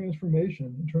desired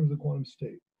transformation in terms of the quantum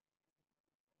state.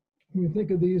 We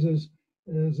think of these as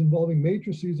involving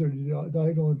matrices that are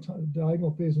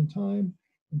diagonal phase in time,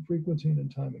 and frequency and in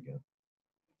time again.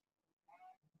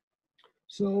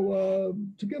 So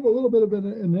to give a little bit of an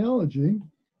analogy,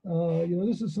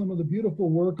 this is some of the beautiful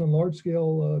work on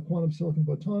large-scale quantum silicon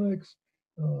photonics.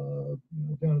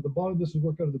 Down at the bottom, this is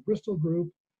work out of the Bristol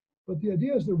group. But the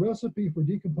idea is the recipe for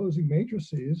decomposing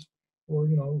matrices, or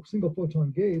single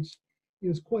photon gates,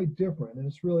 is quite different, and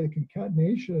it's really a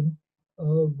concatenation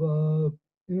of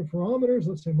interferometers,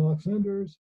 let's say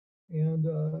Mach-Zehnders, and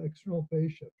external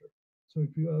phase shifter. So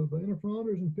if you have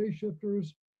interferometers and phase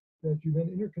shifters that you then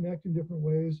interconnect in different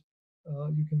ways,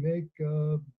 you can make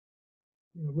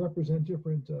represent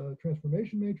different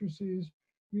transformation matrices.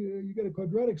 You get a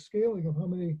quadratic scaling of how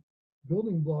many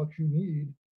building blocks you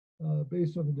need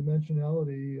based on the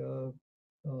dimensionality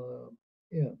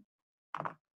n.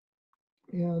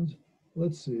 And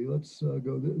let's see, let's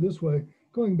go this way.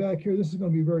 Going back here, this is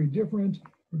going to be very different.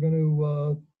 We're going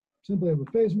to simply have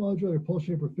a phase modulator, pulse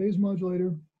shaper phase modulator.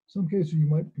 In some cases, you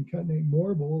might concatenate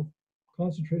more, but we'll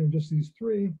concentrate on just these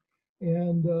 3.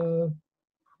 And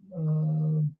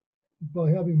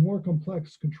by having more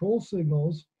complex control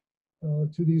signals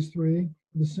to these 3,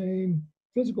 the same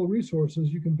physical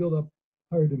resources, you can build up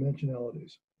higher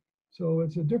dimensionalities. So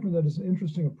it's a different, that is an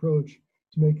interesting approach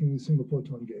to making these single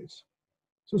photon gates.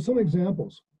 So some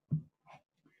examples.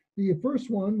 The first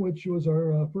one, which was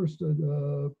our first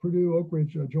Purdue Oak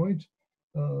Ridge joint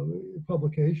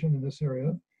publication in this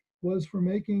area, was for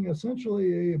making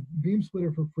essentially a beam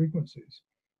splitter for frequencies.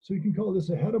 So you can call this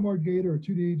a Hadamard gate or a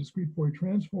 2D discrete Fourier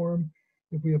transform.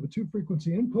 If we have a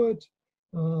 2-frequency input,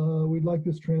 we'd like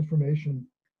this transformation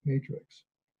matrix.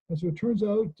 And so it turns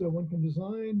out one can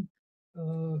design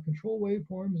control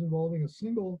waveforms involving a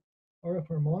single RF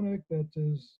harmonic that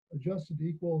is adjusted to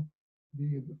equal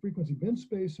the frequency bin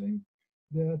spacing,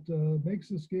 that makes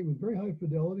this gate with very high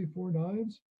fidelity, 4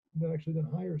 nines, and actually then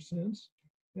higher since,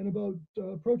 and about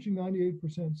approaching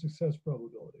 98% success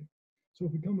probability. So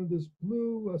if we come with this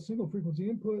blue single frequency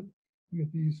input, we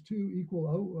get these 2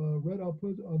 equal red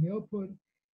output on the output.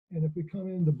 And if we come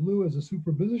in the blue as a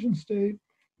superposition state,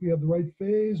 we have the right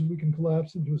phase, we can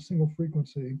collapse into a single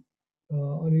frequency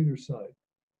on either side,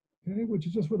 okay, which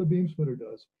is just what a beam splitter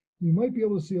does. You might be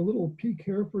able to see a little peak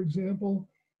here, for example.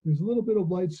 There's a little bit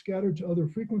of light scattered to other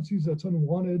frequencies that's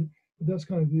unwanted, but that's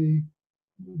kind of the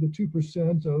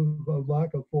 2% of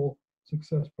lack of full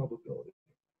success probability.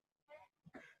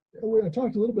 I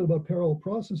talked a little bit about parallel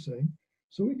processing.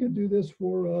 So we could do this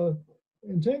for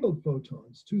entangled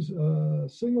photons.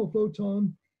 Single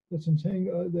photon that's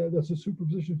entangled, that's a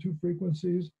superposition of 2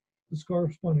 frequencies, the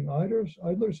corresponding idler,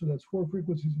 so that's 4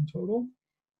 frequencies in total.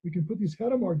 We can put these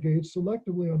Hadamard gates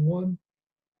selectively on 1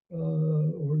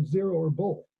 or 0 or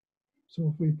both.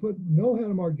 So if we put no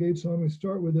Hadamard gates on, we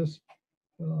start with this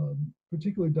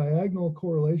particularly diagonal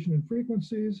correlation in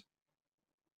frequencies.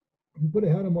 If we put a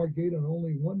Hadamard gate on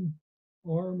only one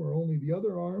arm or only the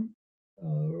other arm,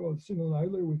 or the single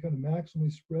idler, we kind of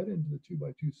maximally spread into the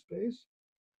 2x2 space.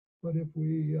 But if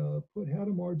we put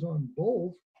Hadamards on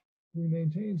both, we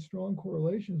maintain strong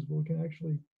correlations, but we can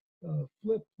actually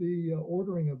flip the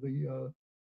ordering of the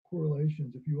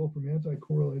correlations, if you will, from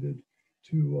anti-correlated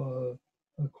to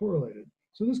correlated.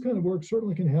 So this kind of work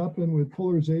certainly can happen with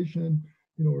polarization,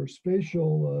 or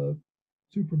spatial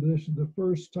superposition, the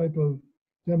first type of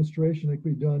demonstration that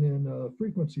can be done in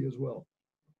frequency as well.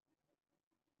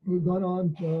 We've gone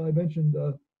on, I mentioned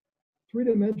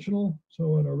 3-dimensional.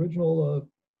 So in our original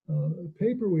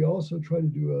paper, we also try to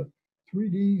do a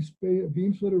 3D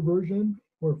beam splitter version,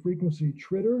 or a frequency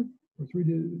tritter, or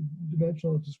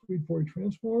 3-dimensional discrete Fourier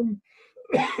transform.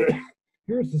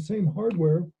 Here it's the same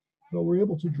hardware, but we're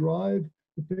able to drive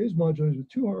the phase modulators with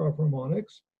 2 RF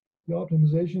harmonics. The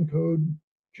optimization code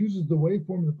chooses the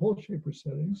waveform of the pulse shaper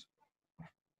settings.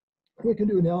 We can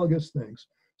do analogous things.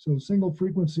 So single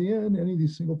frequency in, any of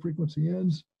these single frequency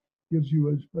ins gives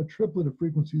you a triplet of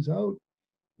frequencies out.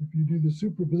 If you do the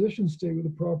superposition state with the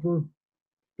proper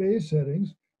phase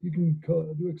settings, you can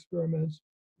do experiments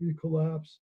where you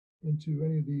collapse into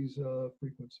any of these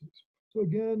frequencies. So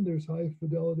again, there's high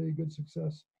fidelity, good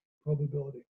success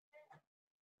probability.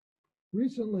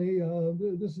 Recently,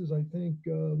 this is, I think,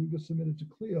 we just submitted to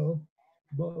Clio,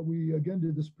 but we again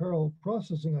did this parallel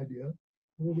processing idea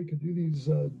where we could do these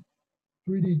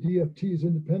 3D DFTs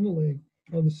independently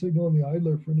on the signal and the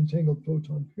idler for an entangled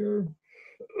photon pair.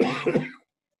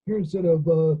 Here, instead of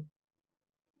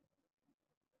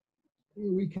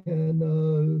we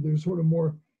can, there's sort of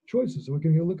more choices. So we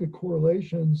can look at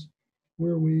correlations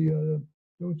where we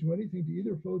don't do anything to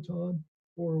either photon,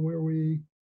 or where we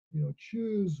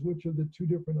choose which of the 2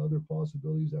 different other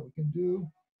possibilities that we can do.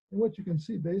 And what you can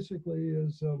see basically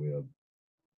is we have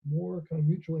more kind of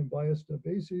mutually unbiased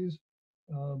bases.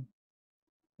 I'm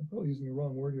probably using the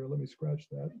wrong word here. Let me scratch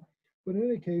that. But in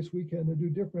any case, we can do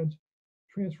different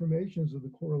transformations of the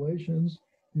correlations.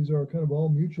 These are kind of all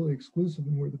mutually exclusive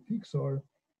in where the peaks are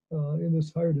in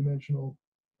this higher dimensional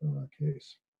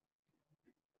case.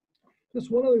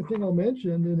 Just one other thing I'll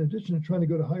mention, in addition to trying to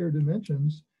go to higher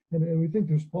dimensions, and we think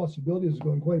there's possibilities of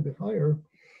going quite a bit higher,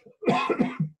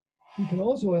 you can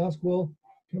also ask, well,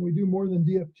 can we do more than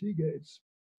DFT gates?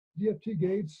 DFT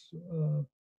gates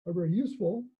are very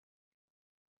useful,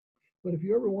 but if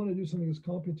you ever want to do something that's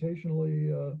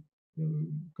computationally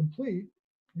complete,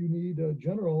 you need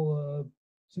general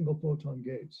single photon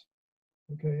gates.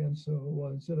 Okay, and so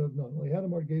instead of not only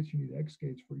Hadamard gates, you need X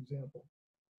gates, for example.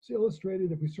 See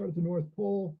illustrated, if we start at the North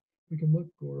Pole, we can look,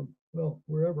 or well,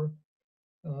 wherever.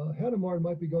 Hadamard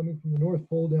might be going from the North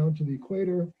Pole down to the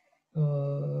equator.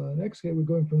 An X gate would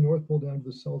be going from the North Pole down to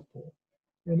the South Pole.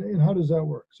 And how does that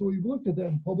work? So we've looked at that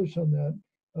and published on that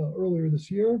earlier this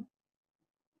year.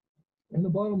 And the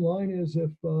bottom line is,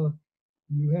 if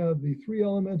you have the 3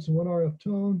 elements and 1 RF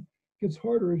tone, it gets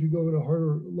harder as you go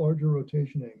to larger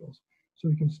rotation angles. So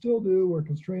you can still do, we're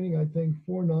constraining, I think,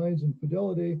 4 nines in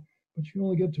fidelity, but you can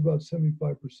only get to about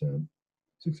 75%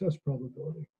 success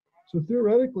probability. So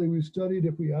theoretically, we studied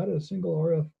if we added a single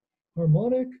RF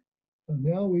harmonic,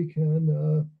 now we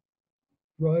can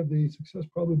drive the success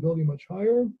probability much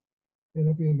higher. And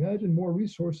if we imagine more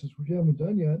resources, which we haven't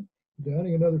done yet,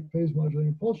 adding another phase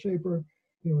modulating pulse shaper,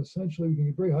 essentially we can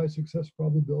get very high success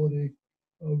probability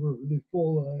over the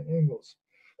full angles.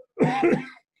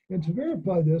 And to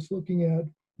verify this, looking at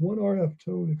 1 RF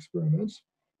tone experiments,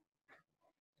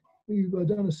 we've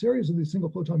done a series of these single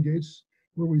photon gates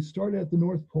where we start at the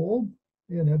North Pole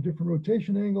and have different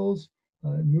rotation angles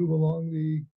and move along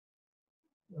the,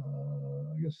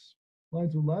 I guess,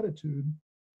 lines of latitude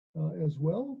as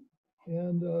well,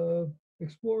 and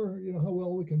explore, how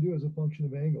well we can do as a function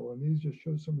of angle. And these just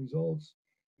show some results.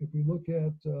 If we look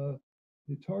at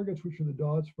the targets, which are the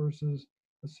dots, versus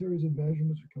a series of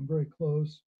measurements, we come very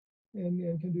close,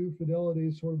 and can do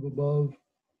fidelity sort of above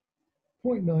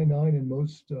 0.99 in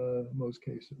most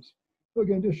cases. So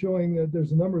again, just showing that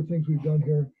there's a number of things we've done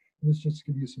here, and this just to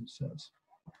give you some sense.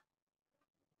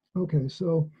 Okay,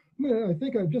 so I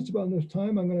think I've just about enough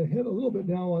time. I'm going to hit a little bit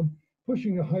now on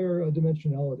pushing a higher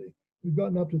dimensionality. We've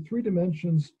gotten up to 3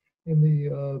 dimensions in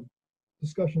the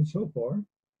discussion so far.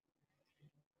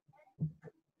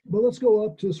 But let's go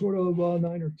up to sort of 9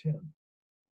 or 10.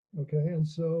 Okay, and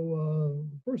so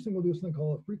first thing we'll do is something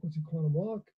called a frequency quantum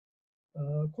walk.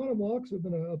 Quantum walks have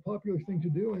been a popular thing to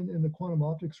do in the quantum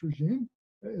optics regime,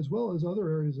 as well as other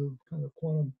areas of kind of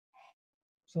quantum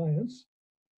science.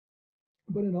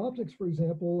 But in optics, for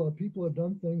example, people have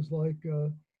done things like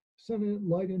sending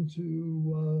light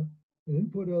into an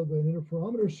input of an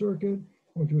interferometer circuit,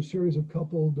 or to a series of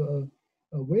coupled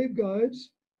waveguides.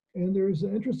 And there's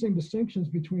interesting distinctions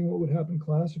between what would happen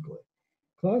classically.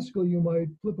 Classically, you might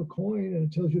flip a coin and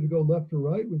it tells you to go left or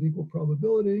right with equal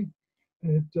probability.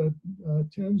 And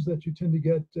it tends that you tend to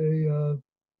get a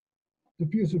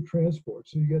diffusive transport.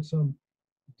 So you get some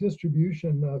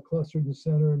distribution clustered in the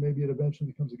center, and maybe it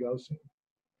eventually becomes a Gaussian.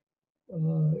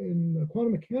 In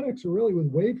quantum mechanics, or really with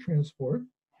wave transport,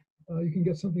 you can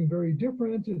get something very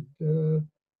different. And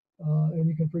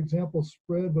you can, for example,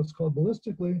 spread what's called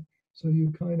ballistically. So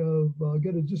you kind of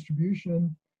get a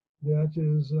distribution that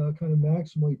is kind of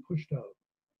maximally pushed out.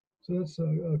 So that's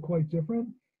quite different.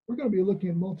 We're going to be looking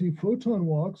at multi-photon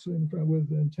walks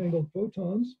with entangled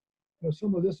photons.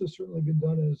 Some of this has certainly been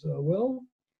done as well,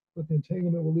 but the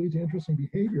entanglement will lead to interesting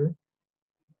behavior.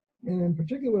 And in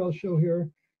particular, what I'll show here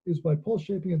is by pulse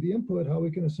shaping of the input, how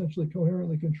we can essentially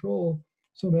coherently control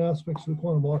some aspects of the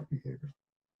quantum walk behavior.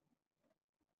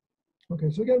 Okay,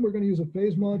 so again, we're going to use a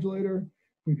phase modulator.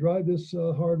 If we drive this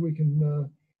hard, we can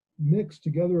mix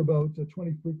together about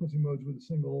 20 frequency modes with a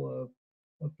single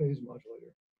phase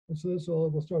modulator. And so this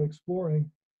we'll start exploring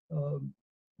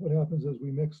what happens as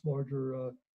we mix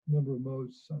larger number of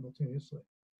modes simultaneously.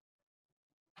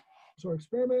 So our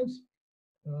experiments,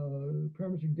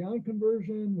 parametric down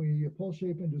conversion, we pulse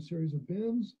shape into a series of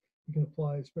bins. We can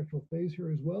apply spectral phase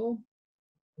here as well.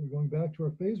 We're going back to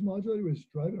our phase modulator, we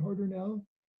just drive it harder now.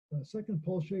 Second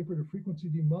pulse shaper to frequency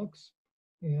demux,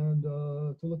 and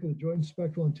to look at the joint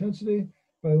spectral intensity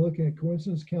by looking at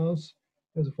coincidence counts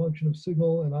as a function of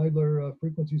signal and idler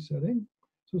frequency setting.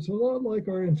 So it's a lot like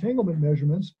our entanglement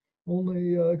measurements,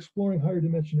 only exploring higher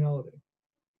dimensionality.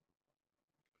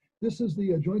 This is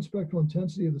the joint spectral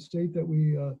intensity of the state that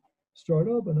we start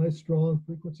up, a nice strong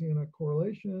frequency and a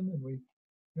correlation, and we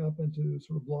happen to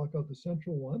sort of block out the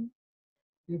central one.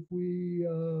 If we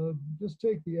just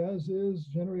take the as-is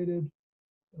generated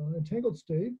entangled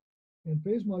state and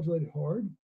phase modulate it hard,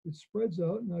 it spreads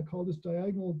out, and I call this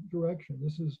diagonal direction.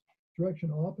 This is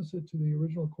direction opposite to the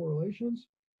original correlations.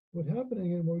 What's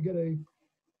happening, and when we get a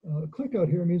click out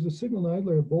here, means the signal and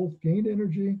idler have both gained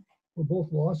energy or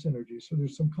both lost energy. So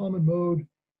there's some common mode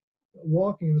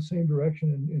walking in the same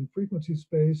direction in frequency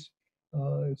space.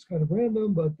 It's kind of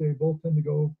random, but they both tend to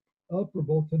go up or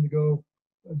both tend to go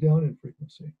down in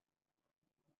frequency.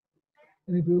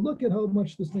 And if we look at how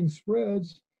much this thing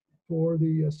spreads for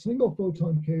the single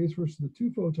photon case versus the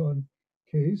 2 photon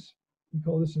case, we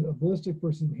call this a ballistic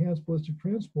versus enhanced ballistic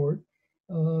transport.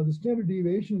 The standard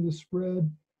deviation of the spread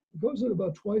goes at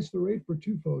about twice the rate for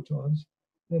 2 photons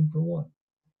than for 1.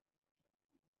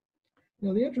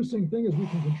 Now, the interesting thing is we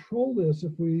can control this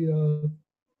if we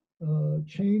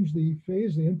change the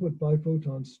phase of the input by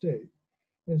photon state.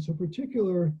 And so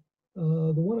particular,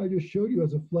 the one I just showed you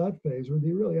as a flat phase, or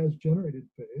the really as generated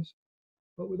phase.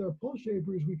 But with our pulse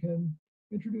shapers, we can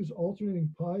introduce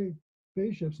alternating pi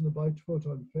phase shifts in the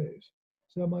biphoton phase.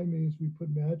 So that might mean we put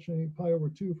matching pi over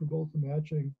 2 for both the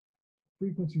matching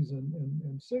frequencies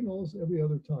and signals every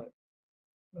other time.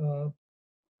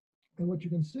 And what you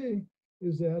can see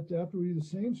is that after we do the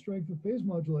same strength of phase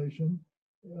modulation,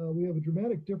 we have a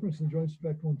dramatic difference in joint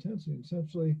spectral intensity.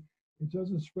 Essentially, it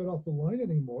doesn't spread off the line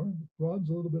anymore. It broadens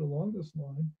a little bit along this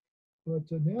line. But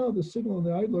now the signal and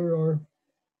the idler are,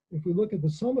 if we look at the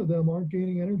sum of them, aren't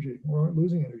gaining energy or aren't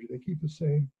losing energy. They keep the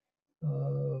same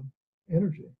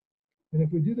energy. And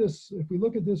if we do this, if we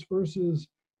look at this versus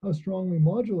how strong we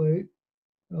modulate,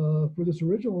 for this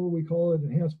original, we call it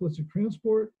enhanced ballistic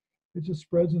transport. It just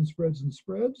spreads and spreads and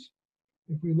spreads.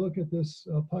 If we look at this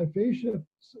pi phase shift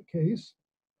case,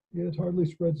 it hardly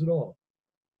spreads at all.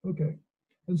 Okay,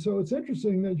 and so it's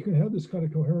interesting that you can have this kind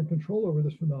of coherent control over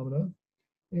this phenomena.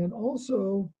 And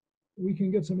also, we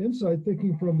can get some insight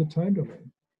thinking from the time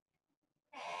domain.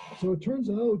 So it turns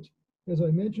out, as I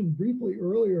mentioned briefly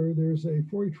earlier, there's a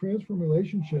Fourier transform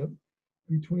relationship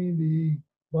between the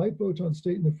biphoton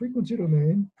state in the frequency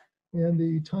domain and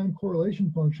the time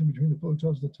correlation function between the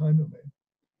photons and the time domain.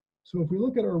 So if we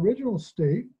look at our original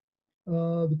state,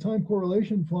 the time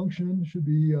correlation function should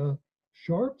be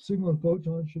sharp. Signal and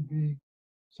photon should be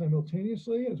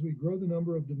simultaneously. As we grow the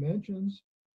number of dimensions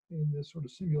in this sort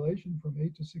of simulation from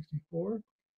 8 to 64,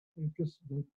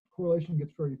 the correlation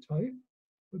gets very tight.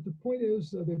 But the point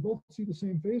is they both see the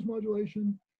same phase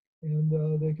modulation,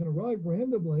 and they can arrive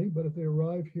randomly, but if they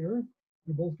arrive here,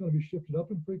 they're both going to be shifted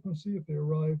up in frequency. If they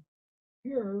arrive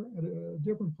here at a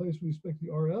different place with respect to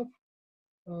the RF,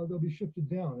 they'll be shifted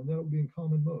down, and that will be in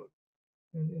common mode.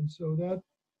 And so that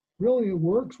really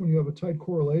works when you have a tight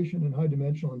correlation and high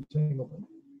dimensional entanglement.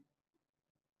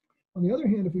 On the other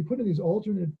hand, if we put in these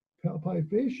alternate pi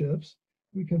phase shifts,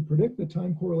 we can predict the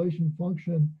time correlation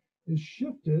function is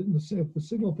shifted. And if the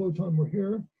signal photon were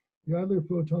here, the idler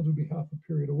photons would be half a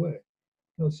period away.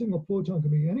 Now, the signal photon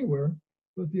can be anywhere,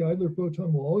 but the idler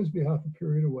photon will always be half a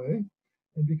period away.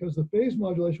 And because the phase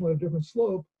modulation will have different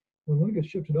slope, when one gets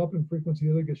shifted up in frequency,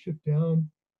 the other gets shifted down,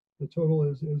 the total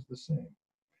is the same.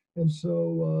 And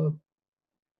so,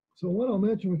 one I'll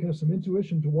mention, we can have some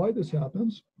intuition to why this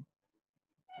happens.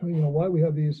 Why we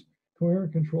have these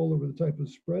coherent control over the type of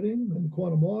spreading and the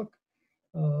quantum walk.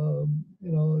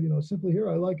 Simply here,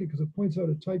 I like it because it points out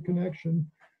a tight connection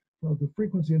of the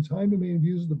frequency and time domain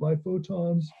views of the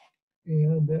biphotons,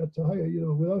 and that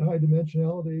without high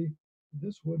dimensionality,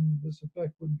 this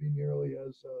effect wouldn't be nearly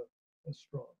as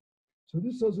strong. So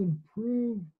this doesn't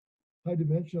prove high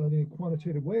dimensionality in a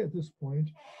quantitative way at this point.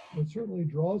 It certainly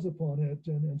draws upon it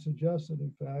and suggests that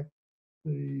in fact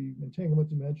the entanglement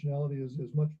dimensionality is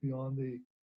much beyond the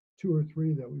 2 or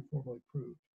 3 that we formally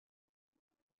proved.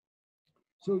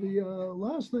 So the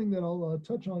last thing that I'll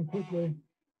touch on quickly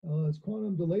is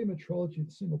quantum delay metrology at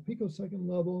the single picosecond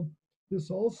level. This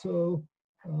also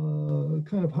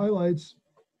kind of highlights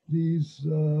these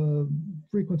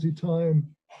frequency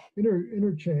time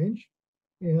interchange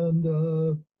and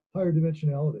higher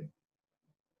dimensionality.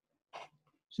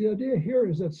 So the idea here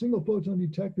is that single photon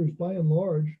detectors, by and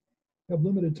large, have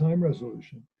limited time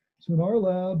resolution. So in our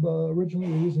lab, originally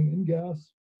we were using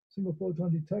in-gas single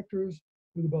photon detectors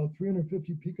with about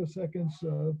 350 picoseconds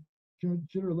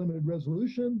jitter limited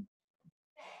resolution.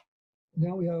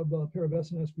 Now we have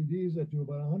paravescent SPDs that do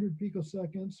about 100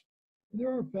 picoseconds. And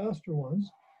there are faster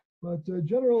ones, but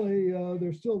generally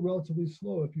they're still relatively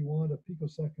slow if you want a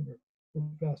picosecond or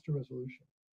faster resolution.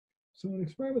 So in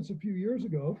experiments a few years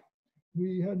ago,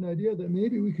 we had an idea that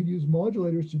maybe we could use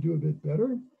modulators to do a bit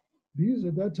better. These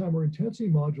at that time were intensity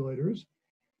modulators.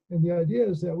 And the idea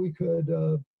is that we could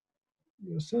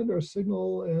send our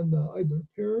signal and idler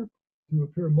pair through a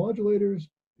pair of modulators.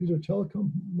 These are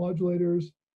telecom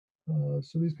modulators.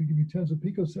 So these could give you tens of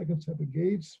picoseconds type of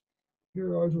gates.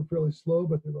 Here ours were fairly slow,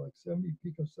 but they were like 70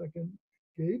 picosecond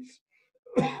gates.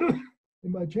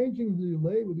 And by changing the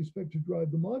delay with respect to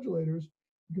drive the modulators,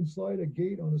 you can slide a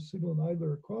gate on a signal and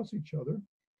idler across each other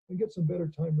and get some better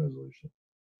time resolution.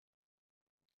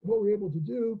 What we're able to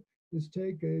do is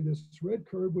take this red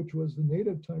curve, which was the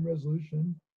native time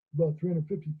resolution, about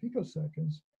 350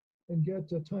 picoseconds, and get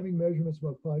timing measurements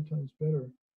about 5 times better,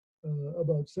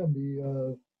 about 70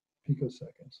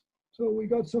 picoseconds. So we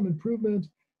got some improvement,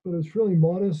 but it was really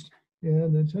modest,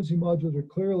 and the intensity modulators are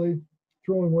clearly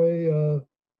throwing away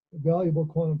valuable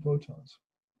quantum photons.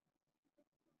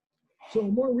 So a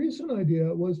more recent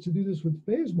idea was to do this with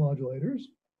phase modulators,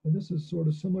 and this is sort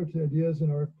of similar to ideas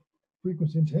in our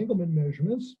frequency entanglement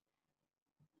measurements.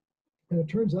 And it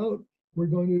turns out we're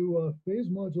going to phase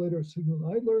modulate our signal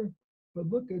and idler, but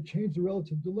look at change the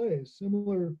relative delay,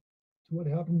 similar to what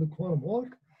happened in the quantum walk.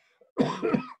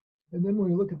 And then when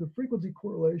we look at the frequency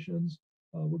correlations,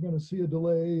 we're going to see a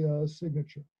delay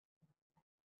signature.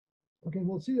 Okay,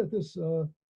 we'll see that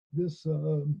this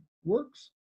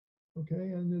works.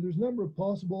 Okay, and there's a number of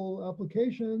possible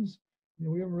applications.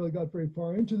 We haven't really got very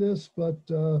far into this, but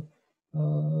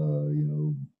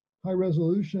high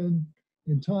resolution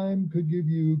in time could give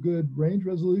you good range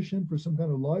resolution for some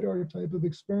kind of LiDAR type of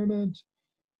experiment.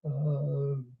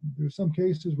 There's some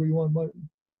cases where you want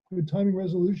good timing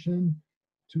resolution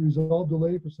to resolve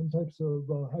delay for some types of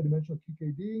high dimensional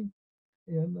QKD.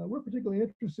 And we're particularly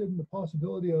interested in the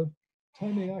possibility of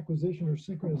timing acquisition or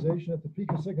synchronization at the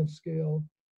picosecond scale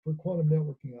for quantum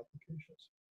networking applications.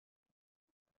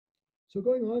 So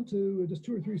going on to just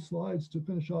 2 or 3 slides to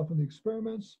finish off on the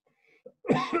experiments.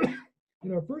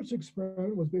 In our first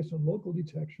experiment was based on local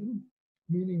detection,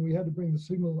 meaning we had to bring the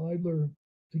signal and idler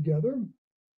together.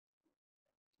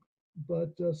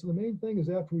 But so the main thing is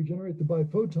after we generate the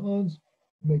biphotons,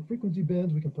 make frequency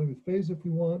bands, we can play with phase if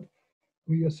we want.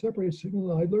 We separate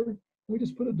signal and idler, and we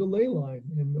just put a delay line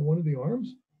in one of the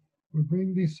arms. We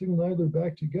bring these signal and idler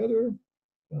back together.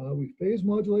 We phase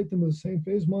modulate them with the same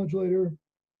phase modulator.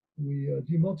 We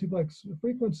demultiplex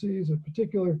frequencies. In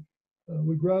particular,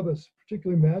 we grab a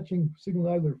particularly matching signal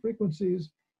and idler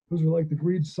frequencies. Those are like the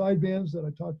Greed sidebands that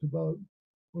I talked about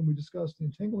when we discussed the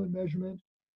entanglement measurement.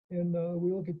 And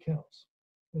we look at counts.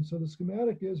 And so the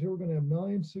schematic is here we're going to have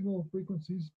 9 signal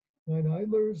frequencies, 9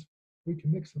 idlers. We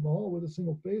can mix them all with a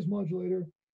single phase modulator.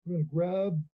 We're going to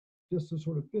grab just a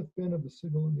sort of 5th bin of the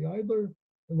signal and the idler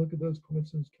and look at those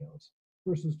coincidence counts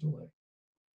versus delay.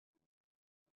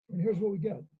 And here's what we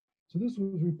get. So this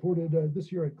was reported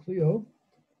this year at CLIO,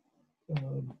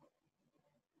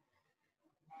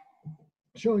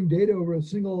 showing data over a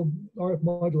single RF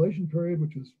modulation period,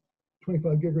 which is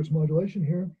 25 gigahertz modulation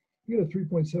here. You get a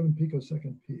 3.7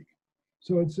 picosecond peak.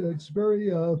 So it's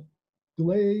very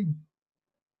delay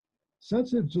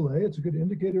sensitive delay. It's a good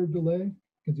indicator of delay. You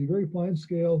can see very fine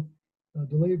scale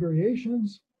delay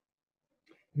variations.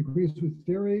 It agrees with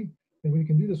theory, and we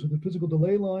can do this with the physical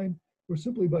delay line, or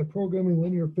simply by programming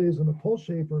linear phase on a pulse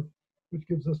shaper, which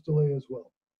gives us delay as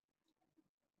well.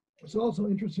 It's also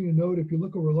interesting to note, if you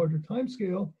look over a larger time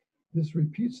scale, this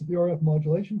repeats at the RF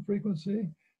modulation frequency.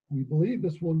 We believe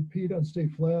this will repeat on stay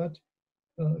flat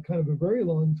kind of a very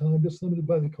long time, just limited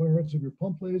by the coherence of your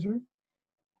pump laser.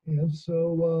 And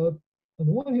so on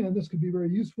the one hand, this could be very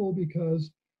useful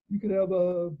because you could have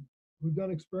we've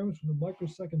done experiments with a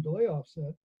microsecond delay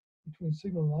offset between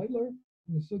signal and idler,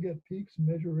 and you still get peaks and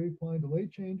measure very fine delay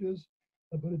changes.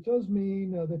 But it does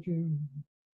mean that you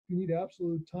need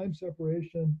absolute time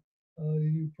separation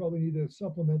you probably need to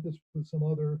supplement this with some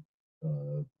other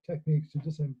techniques to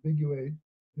disambiguate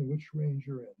which range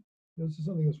you're in. This is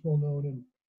something that's well known in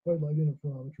white light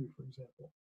interferometry, for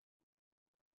example.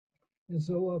 And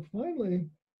so finally,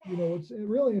 what's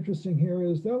really interesting here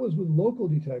is that was with local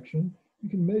detection. You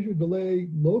can measure delay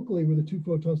locally where the two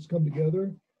photons come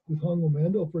together with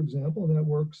Hong-Mendel, for example, and that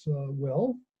works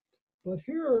well. But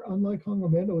here, unlike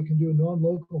Hong-Mendel, we can do a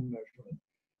non-local measurement.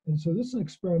 And so this is an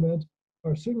experiment.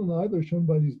 Our signal in either is shown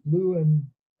by these blue and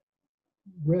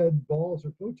red balls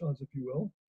or photons, if you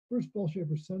will. First, pulse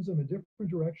shaper sends them in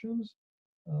different directions.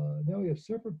 Now we have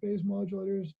separate phase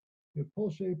modulators. We have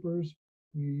pulse shapers.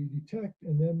 We detect,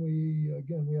 and then we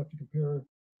have to compare,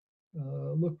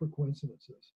 look for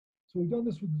coincidences. So we've done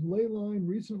this with the delay line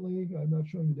recently. I'm not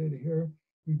showing the data here.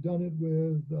 We've done it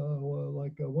with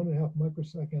like a 1.5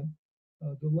 microsecond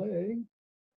delay.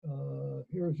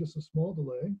 Here is just a small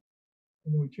delay.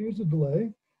 And then we change the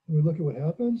delay, and we look at what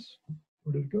happens.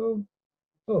 Where did it go?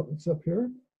 Oh, it's up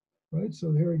here, right?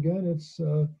 So here again, it's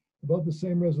about the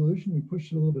same resolution. We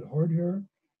pushed it a little bit hard here.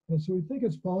 And so we think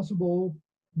it's possible,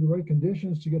 the right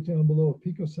conditions, to get down below a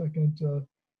picosecond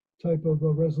type of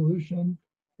resolution.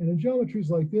 And in geometries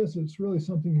like this, it's really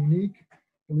something unique,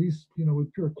 at least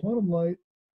with pure quantum light.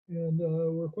 And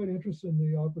we're quite interested in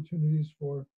the opportunities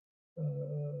for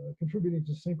contributing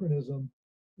to synchronism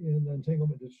in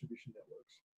entanglement distribution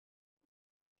networks.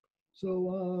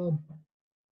 So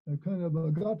I kind of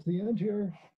got to the end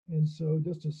here. And so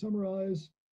just to summarize,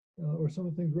 or some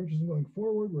of the things we're interested in going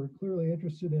forward, we're clearly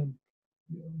interested in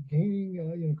gaining,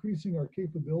 increasing our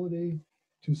capability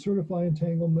to certify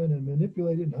entanglement and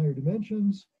manipulate it in higher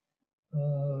dimensions.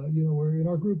 We're in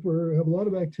our group, we have a lot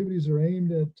of activities that are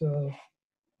aimed at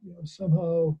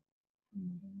somehow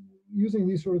using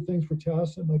these sort of things for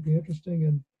tasks that might be interesting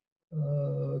in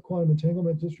quantum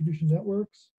entanglement distribution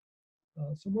networks.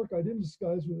 Some work I didn't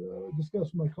discuss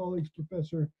with my colleagues,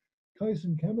 Professor Keiss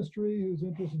in chemistry, who's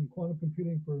interested in quantum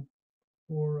computing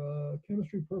for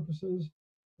chemistry purposes.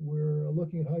 We're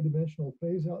looking at high dimensional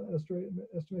phase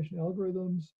estimation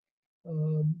algorithms.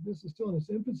 This is still in its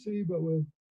infancy, but with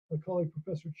my colleague,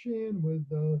 Professor Chin, with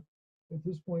at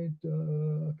this point,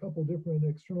 a couple different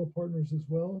external partners as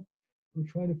well. We're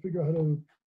trying to figure out how to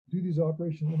do these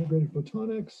operations in integrated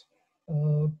photonics.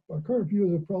 Our current view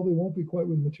is it probably won't be quite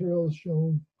with materials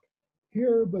shown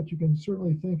here, but you can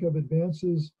certainly think of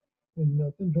advances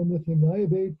in thin film lithium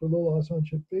niobate for low loss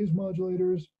on-chip phase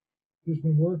modulators. There's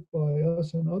been work by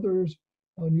us and others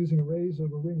on using arrays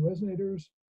of ring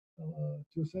resonators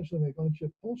to essentially make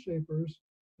on-chip pulse shapers.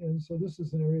 And so this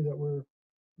is an area that we're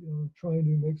trying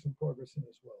to make some progress in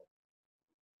as well.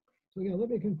 So again, let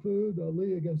me conclude.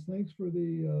 Lee, again, thanks for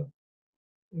the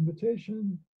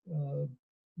invitation.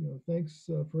 Thanks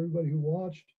for everybody who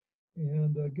watched.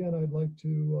 And again, I'd like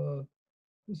to,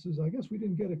 I guess we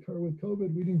didn't get it with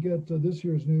COVID. We didn't get this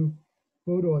year's new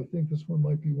photo. I think this one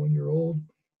might be 1 year old.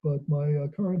 But my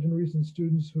current and recent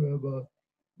students who have,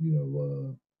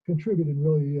 contributed and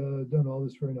really done all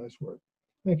this very nice work.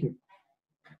 Thank you.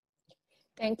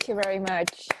 Thank you very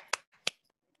much.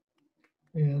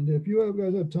 And if you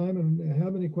guys have time and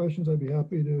have any questions, I'd be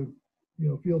happy to,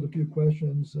 field a few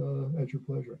questions at your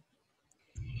pleasure.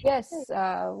 Yes,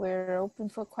 we're open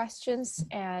for questions,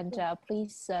 and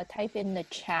please type in the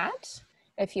chat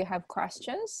if you have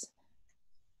questions,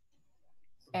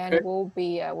 and we'll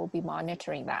be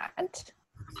monitoring that.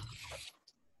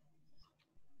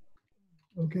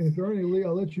 Okay, if there are any, Lee,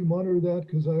 I'll let you monitor that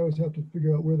because I always have to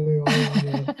figure out where they are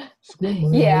and squint my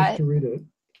eyes to read it.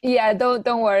 Yeah,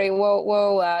 don't worry.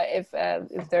 We'll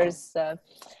if there's a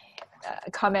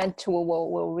comment,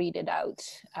 we'll read it out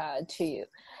to you.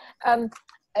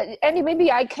 Andy,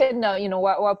 maybe I can,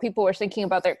 while people were thinking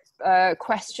about their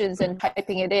questions and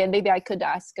typing it in, maybe I could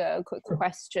ask a quick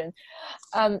question.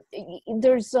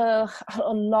 There's a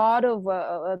lot of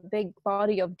a big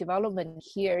body of development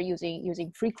here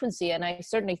using frequency, and I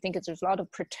certainly think there's a lot of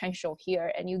potential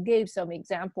here. And you gave some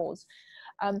examples.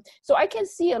 So I can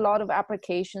see a lot of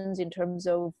applications in terms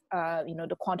of,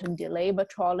 the quantum delay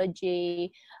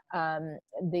metrology,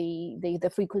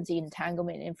 the frequency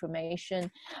entanglement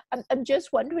information. I'm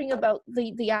just wondering about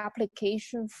the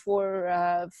application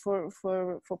for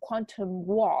quantum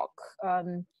walk.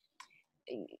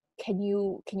 Can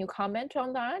you comment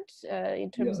on that in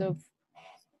terms of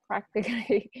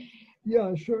practically?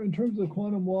 Yeah, sure. In terms of the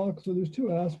quantum walk, so there's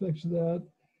two aspects to that.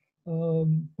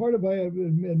 Part of I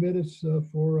admit it's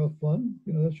for fun.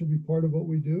 That should be part of what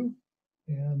we do,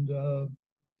 and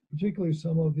particularly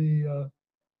some of the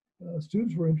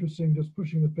students were interested in just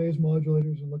pushing the phase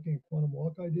modulators and looking at quantum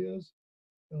walk ideas.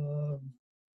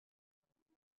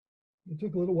 It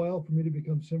took a little while for me to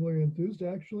become similarly enthused,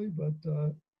 actually, but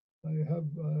I have,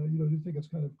 do think it's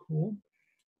kind of cool.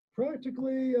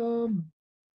 Practically,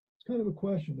 it's kind of a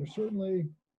question. There's certainly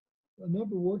a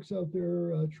number of works out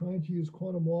there trying to use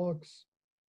quantum walks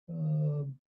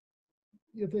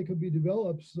if they could be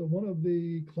developed. So one of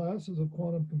the classes of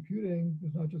quantum computing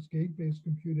is not just gate-based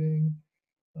computing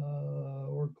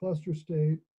or cluster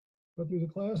state, but there's a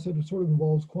class that sort of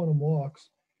involves quantum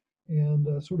walks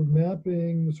and sort of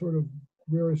mapping the sort of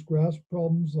various graph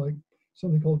problems, like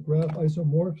something called graph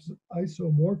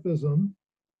isomorphism,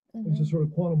 which is sort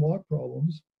of quantum walk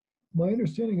problems. My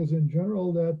understanding is in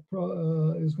general that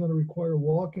is going to require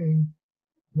walking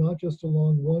not just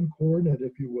along one coordinate,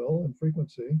 if you will, in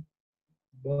frequency,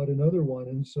 but another one.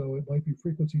 And so it might be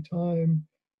frequency time,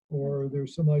 or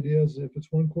there's some ideas if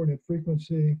it's one coordinate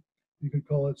frequency, you could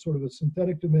call it sort of a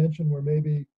synthetic dimension where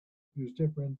maybe there's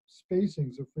different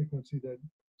spacings of frequency that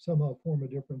somehow form a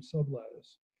different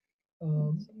sublattice.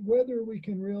 Whether we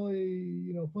can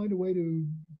really, find a way to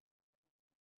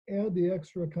add the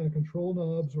extra kind of control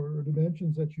knobs or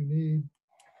dimensions that you need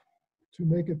to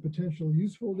make it potentially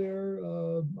useful there,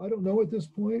 I don't know at this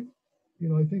point.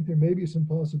 I think there may be some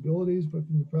possibilities, but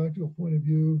from the practical point of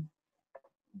view,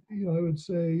 I would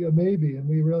say maybe, and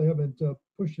we really haven't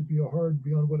pushed it hard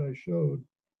beyond what I showed.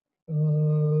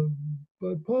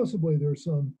 But possibly there's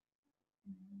some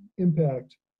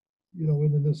impact,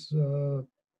 within this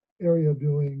area of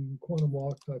doing quantum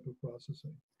walk type of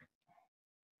processing.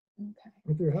 Okay.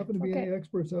 If there happen to be any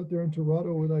experts out there in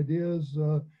Toronto with ideas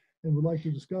and would like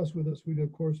to discuss with us, we'd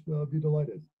of course be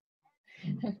delighted.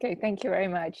 Okay, thank you very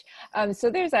much. So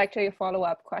there's actually a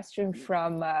follow-up question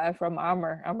from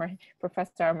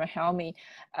Professor Amr Helmi.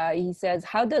 He says,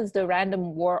 how does the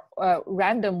random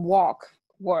walk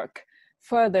work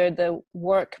further the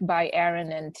work by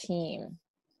Aaron and team?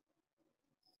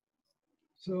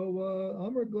 So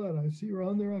Amr, glad I see you're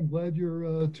on there. I'm glad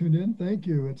you're tuned in. Thank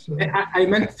you. It's I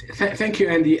meant thank you,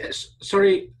 Andy.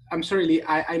 Sorry, I'm sorry, Lee.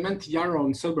 I meant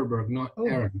Yaron Silberberg, not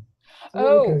Aaron.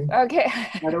 Oh, okay.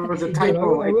 That was a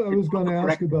typo. I was going to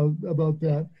ask about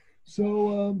that.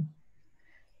 So,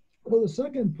 well, the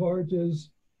second part is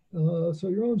so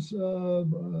Yaron's,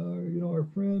 our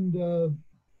friend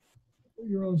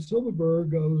Yaron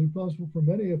Silberberg was responsible for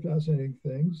many fascinating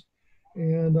things.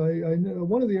 And I know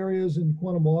one of the areas in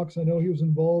quantum walks, I know he was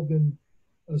involved in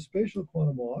spatial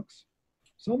quantum walks.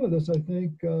 Some of this, I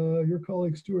think, your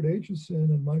colleague Stuart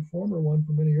Aitchison and my former one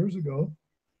from many years ago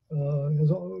was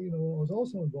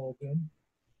also involved in.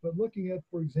 But looking at,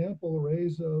 for example,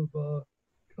 arrays of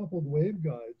coupled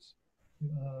waveguides,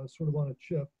 sort of on a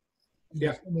chip,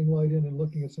 sending light in and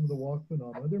looking at some of the walk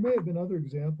phenomena. There may have been other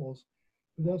examples,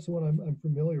 but that's the one I'm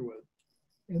familiar with.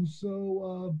 And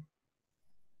so,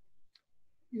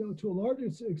 to a large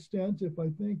extent, if I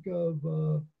think of,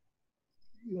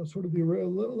 sort of the array,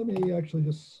 let me actually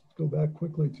just go back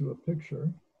quickly to a picture.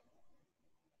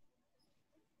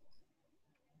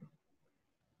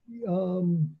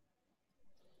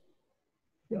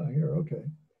 Yeah, here, okay.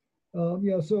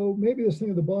 So maybe this thing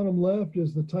at the bottom left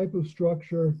is the type of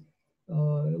structure,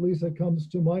 at least that comes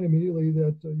to mind immediately,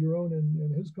 that Yaron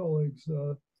and his colleagues,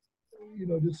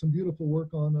 did some beautiful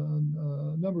work on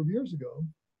a number of years ago.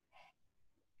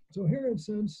 So here, in a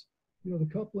sense, the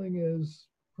coupling is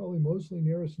probably mostly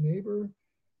nearest neighbor,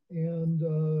 and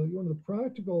one of the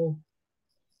practical,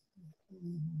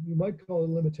 you might call it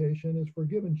limitation, is for a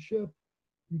given chip,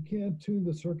 you can't tune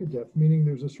the circuit depth, meaning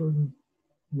there's a certain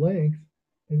length,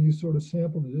 and you sort of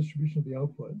sample the distribution of the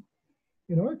output.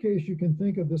 In our case, you can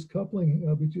think of this coupling,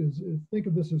 think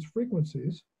of this as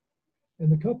frequencies,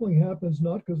 and the coupling happens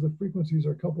not because the frequencies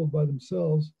are coupled by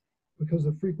themselves, because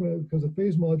the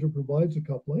phase module provides a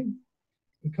coupling.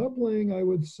 The coupling, I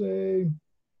would say,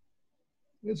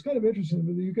 it's kind of interesting.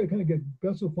 You can kind of get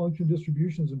Bessel function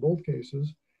distributions in both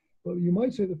cases, but you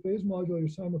might say the phase modulator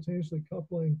is simultaneously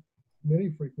coupling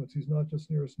many frequencies, not just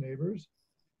nearest neighbors.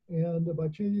 And by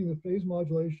changing the phase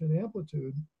modulation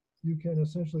amplitude, you can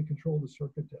essentially control the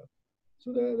circuit depth.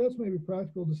 So that's maybe a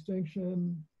practical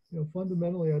distinction.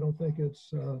 Fundamentally, I don't think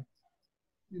it's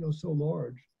so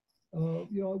large.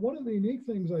 One of the unique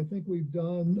things I think we've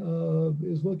done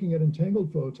is looking at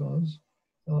entangled photons.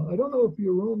 I don't know if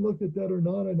Yaron looked at that or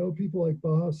not. I know people like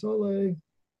Baha Saleh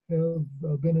have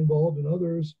been involved, and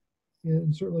others,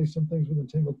 and certainly some things with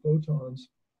entangled photons.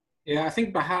 Yeah, I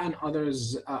think Baha and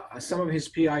others, some of his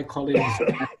PI colleagues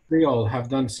at Creole have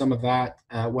done some of that,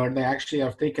 where they actually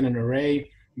have taken an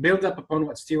array, built up upon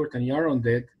what Stuart and Yaron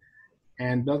did,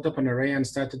 and built up an array and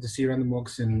started to see random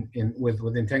walks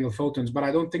with entangled photons. But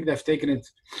I don't think they've taken it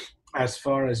as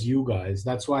far as you guys.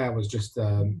 That's why I was just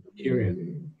curious.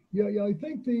 Yeah, I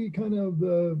think the kind of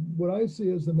what I see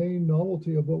as the main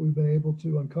novelty of what we've been able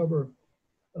to uncover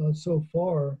so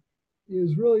far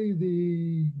is really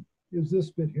this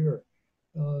bit here.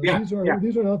 Yeah, yeah,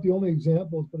 These are not the only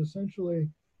examples, but essentially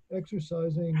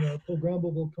exercising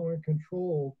programmable current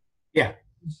control yeah.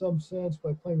 in some sense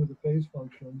by playing with the phase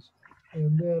functions.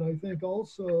 And then I think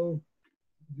also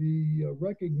the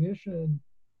recognition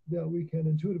that we can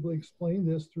intuitively explain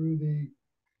this through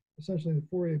essentially the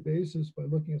Fourier basis by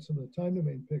looking at some of the time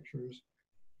domain pictures,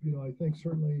 I think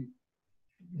certainly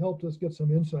helped us get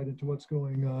some insight into what's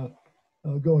going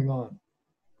on.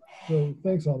 So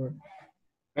thanks, Albert.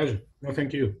 Pleasure. No,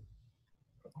 thank you.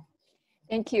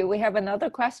 Thank you. We have another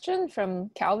question from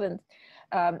Calvin.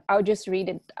 I'll just read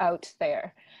it out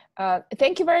there.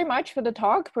 Thank you very much for the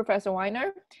talk, Professor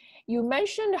Weiner. You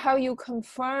mentioned how you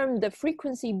confirmed the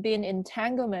frequency bin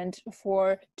entanglement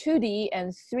for 2D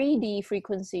and 3D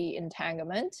frequency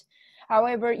entanglement.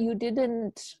 However, you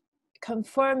didn't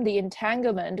confirm the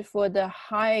entanglement for the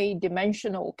high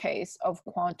dimensional case of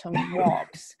quantum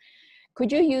walks.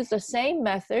 Could you use the same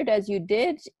method as you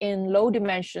did in low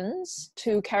dimensions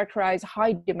to characterize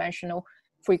high dimensional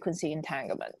frequency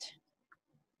entanglement?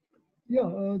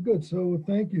 Yeah, good. So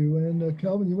thank you. And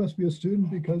Calvin, you must be a student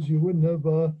because you wouldn't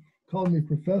have called me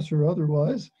professor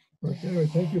otherwise. But anyway,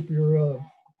 thank you for your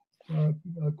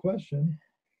question.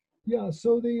 Yeah,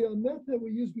 so the method that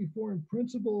we used before in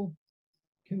principle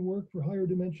can work for higher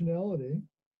dimensionality.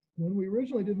 When we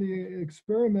originally did the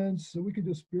experiments, we could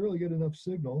just barely get enough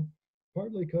signal,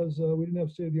 partly because we didn't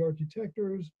have state-of-the-art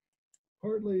detectors,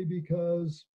 partly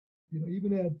because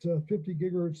even at 50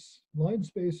 gigahertz line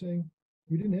spacing,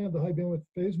 we didn't have the high bandwidth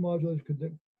phase modulators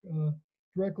could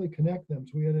directly connect them.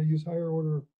 So we had to use higher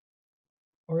order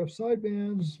RF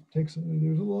sidebands.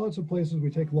 There's lots of places we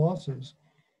take losses.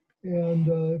 And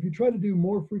if you try to do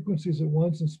more frequencies at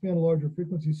once and span a larger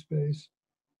frequency space,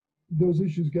 those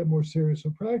issues get more serious. So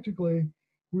practically,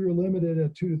 we were limited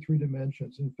at 2 to 3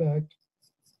 dimensions. In fact,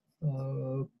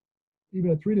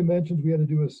 even at 3 dimensions, we had to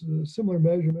do a similar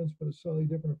measurements, but a slightly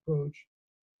different approach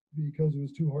because it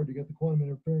was too hard to get the quantum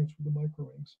interference with the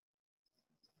microrings.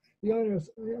 The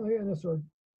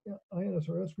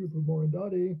INSRS group of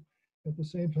Morandati at the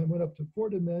same time went up to 4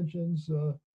 dimensions.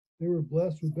 They were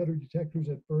blessed with better detectors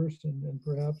at first and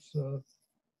perhaps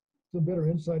some better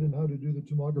insight in how to do the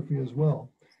tomography as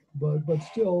well. But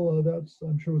still, that's,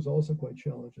 I'm sure, was also quite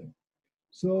challenging.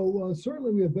 So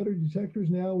certainly we have better detectors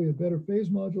now. We have better phase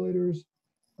modulators.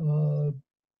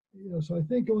 So I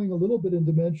think going a little bit in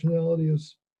dimensionality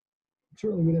is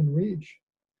certainly within reach.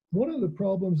 One of the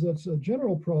problems that's a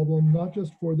general problem, not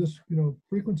just for this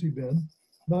frequency bin,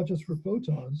 not just for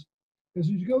photons, is as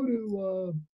you go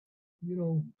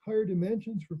to higher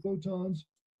dimensions for photons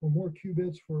or more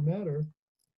qubits for matter,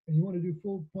 and you want to do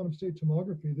full quantum state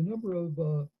tomography, the number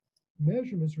of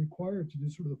measurements required to do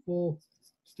sort of the full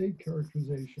state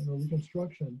characterization or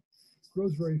reconstruction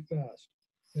grows very fast,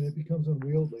 and it becomes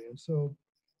unwieldy. And so,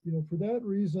 for that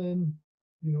reason,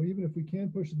 even if we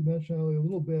can push the dimensionality a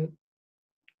little bit,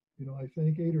 I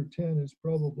think 8 or 10 is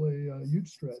probably a huge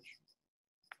stretch.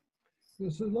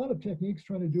 There's a lot of techniques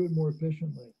trying to do it more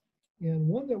efficiently. And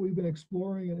one that we've been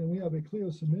exploring, and we have a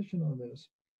CLIO submission on this,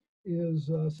 is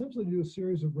essentially to do a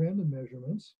series of random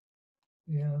measurements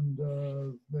and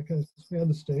that kind of span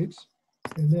the states,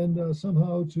 and then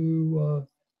somehow to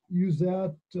use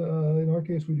that. In our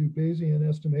case, we do Bayesian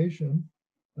estimation,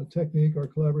 a technique our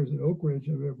collaborators at Oak Ridge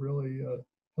have really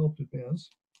helped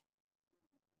advance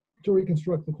to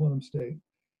reconstruct the quantum state.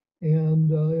 And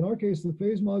in our case, the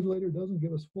phase modulator doesn't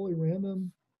give us fully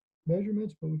random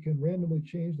measurements, but we can randomly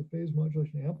change the phase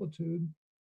modulation amplitude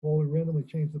while we randomly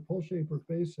change the pulse shape or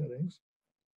phase settings.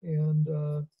 And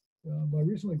my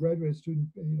recently graduated student,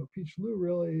 Peach Liu,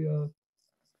 really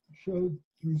showed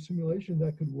through simulation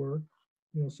that could work.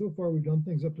 So far we've done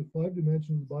things up to 5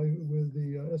 dimensions with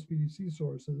the SPDC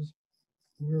sources.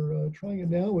 We're trying it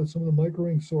now with some of the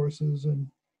microring sources and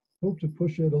hope to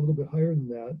push it a little bit higher than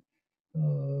that.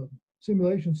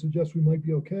 Simulation suggests we might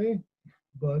be okay,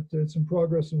 but it's in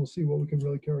progress and we'll see what we can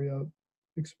really carry out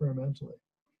experimentally.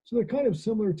 So they're kind of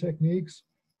similar techniques,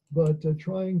 but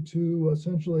trying to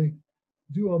essentially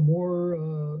do a more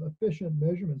efficient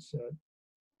measurement set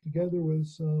together with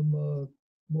some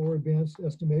more advanced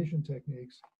estimation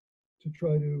techniques to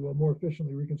try to more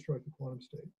efficiently reconstruct the quantum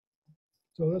state.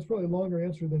 So that's probably a longer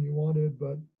answer than you wanted,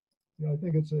 but I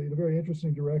think it's a very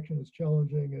interesting direction. It's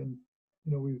challenging,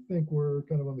 and we think we're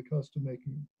kind of on the cusp of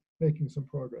making some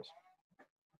progress.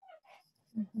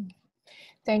 Mm-hmm.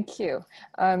 Thank you.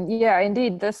 Yeah,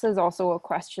 indeed, this is also a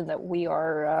question that we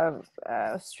are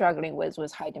struggling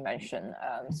with high dimension.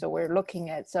 So we're looking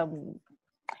at some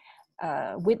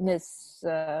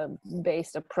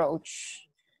witness-based approach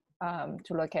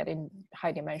to look at in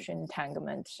high dimension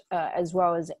entanglement, as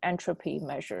well as entropy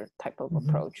measure type of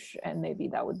approach. And maybe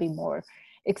that would be more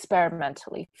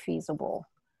experimentally feasible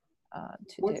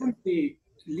to wasn't do.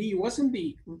 Wasn't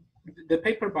the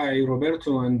paper by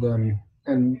Roberto and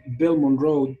Bill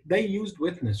Monroe, they used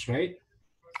witness, right?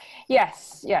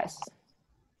 Yes, yes.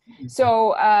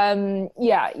 So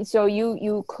yeah, so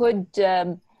you could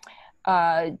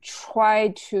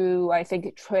try to, I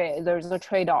think, there's a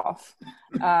trade-off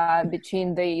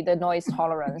between the noise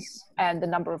tolerance and the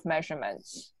number of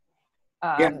measurements.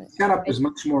 Yeah, the setup is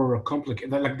much more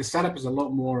complicated. Like the setup is a lot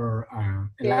more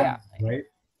elaborate, right?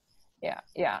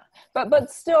 Yeah.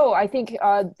 But still, I think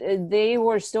they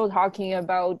were still talking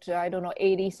about, I don't know,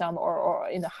 80 some or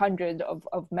in 100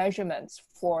 of measurements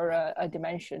for a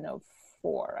dimension of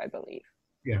 4, I believe.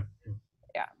 Yeah.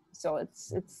 Yeah. So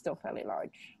it's still fairly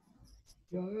large.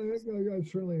 Yeah, I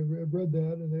certainly read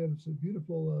that, and they have some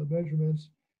beautiful measurements,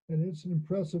 and it's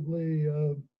impressively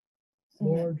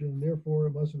large, and therefore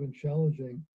it must have been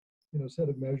challenging, set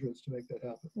of measurements to make that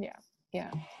happen.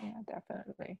 Yeah,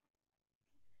 definitely.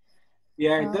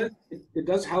 Yeah, it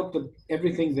does help that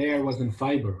everything there was in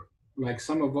fiber. Like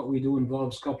some of what we do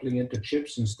involves coupling into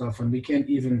chips and stuff, and we can't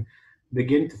even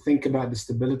begin to think about the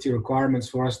stability requirements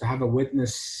for us to have a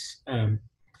witness.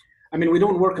 I mean, we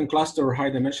don't work in cluster or high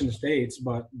dimension states,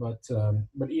 but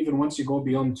even once you go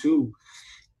beyond 2,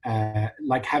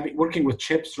 like working with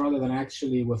chips rather than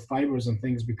actually with fibers and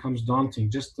things becomes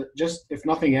daunting. Just if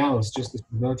nothing else, just the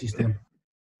stability standpoint.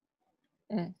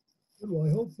 Well,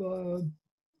 I hope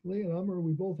Lee and Amr,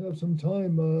 we both have some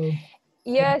time.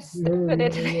 Yes,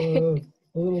 definitely.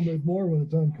 A little bit more when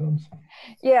the time comes.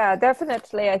 Yeah,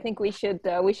 definitely. I think we should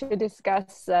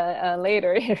discuss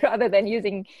later rather than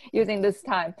using this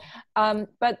time.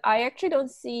 But I actually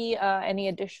don't see any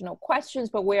additional questions.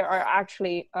 But we are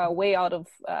actually way out of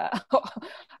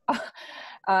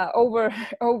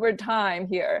over time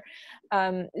here.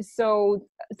 So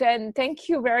then, thank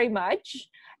you very much.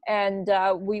 And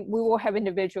we will have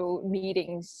individual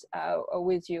meetings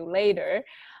with you later.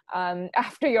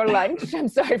 After your lunch. I'm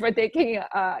sorry for taking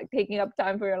up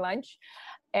time for your lunch.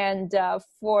 And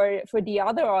for the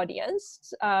other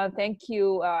audience, thank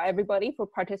you everybody for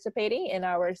participating in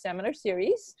our seminar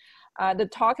series. The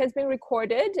talk has been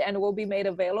recorded and will be made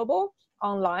available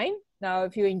online. Now,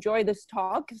 if you enjoy this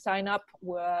talk, sign up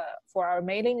for our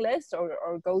mailing list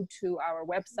or go to our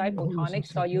website,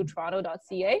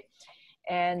 photonics.utoronto.ca.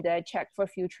 and check for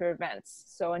future events.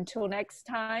 So until next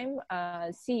time,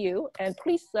 see you, and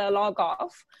please log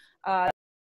off.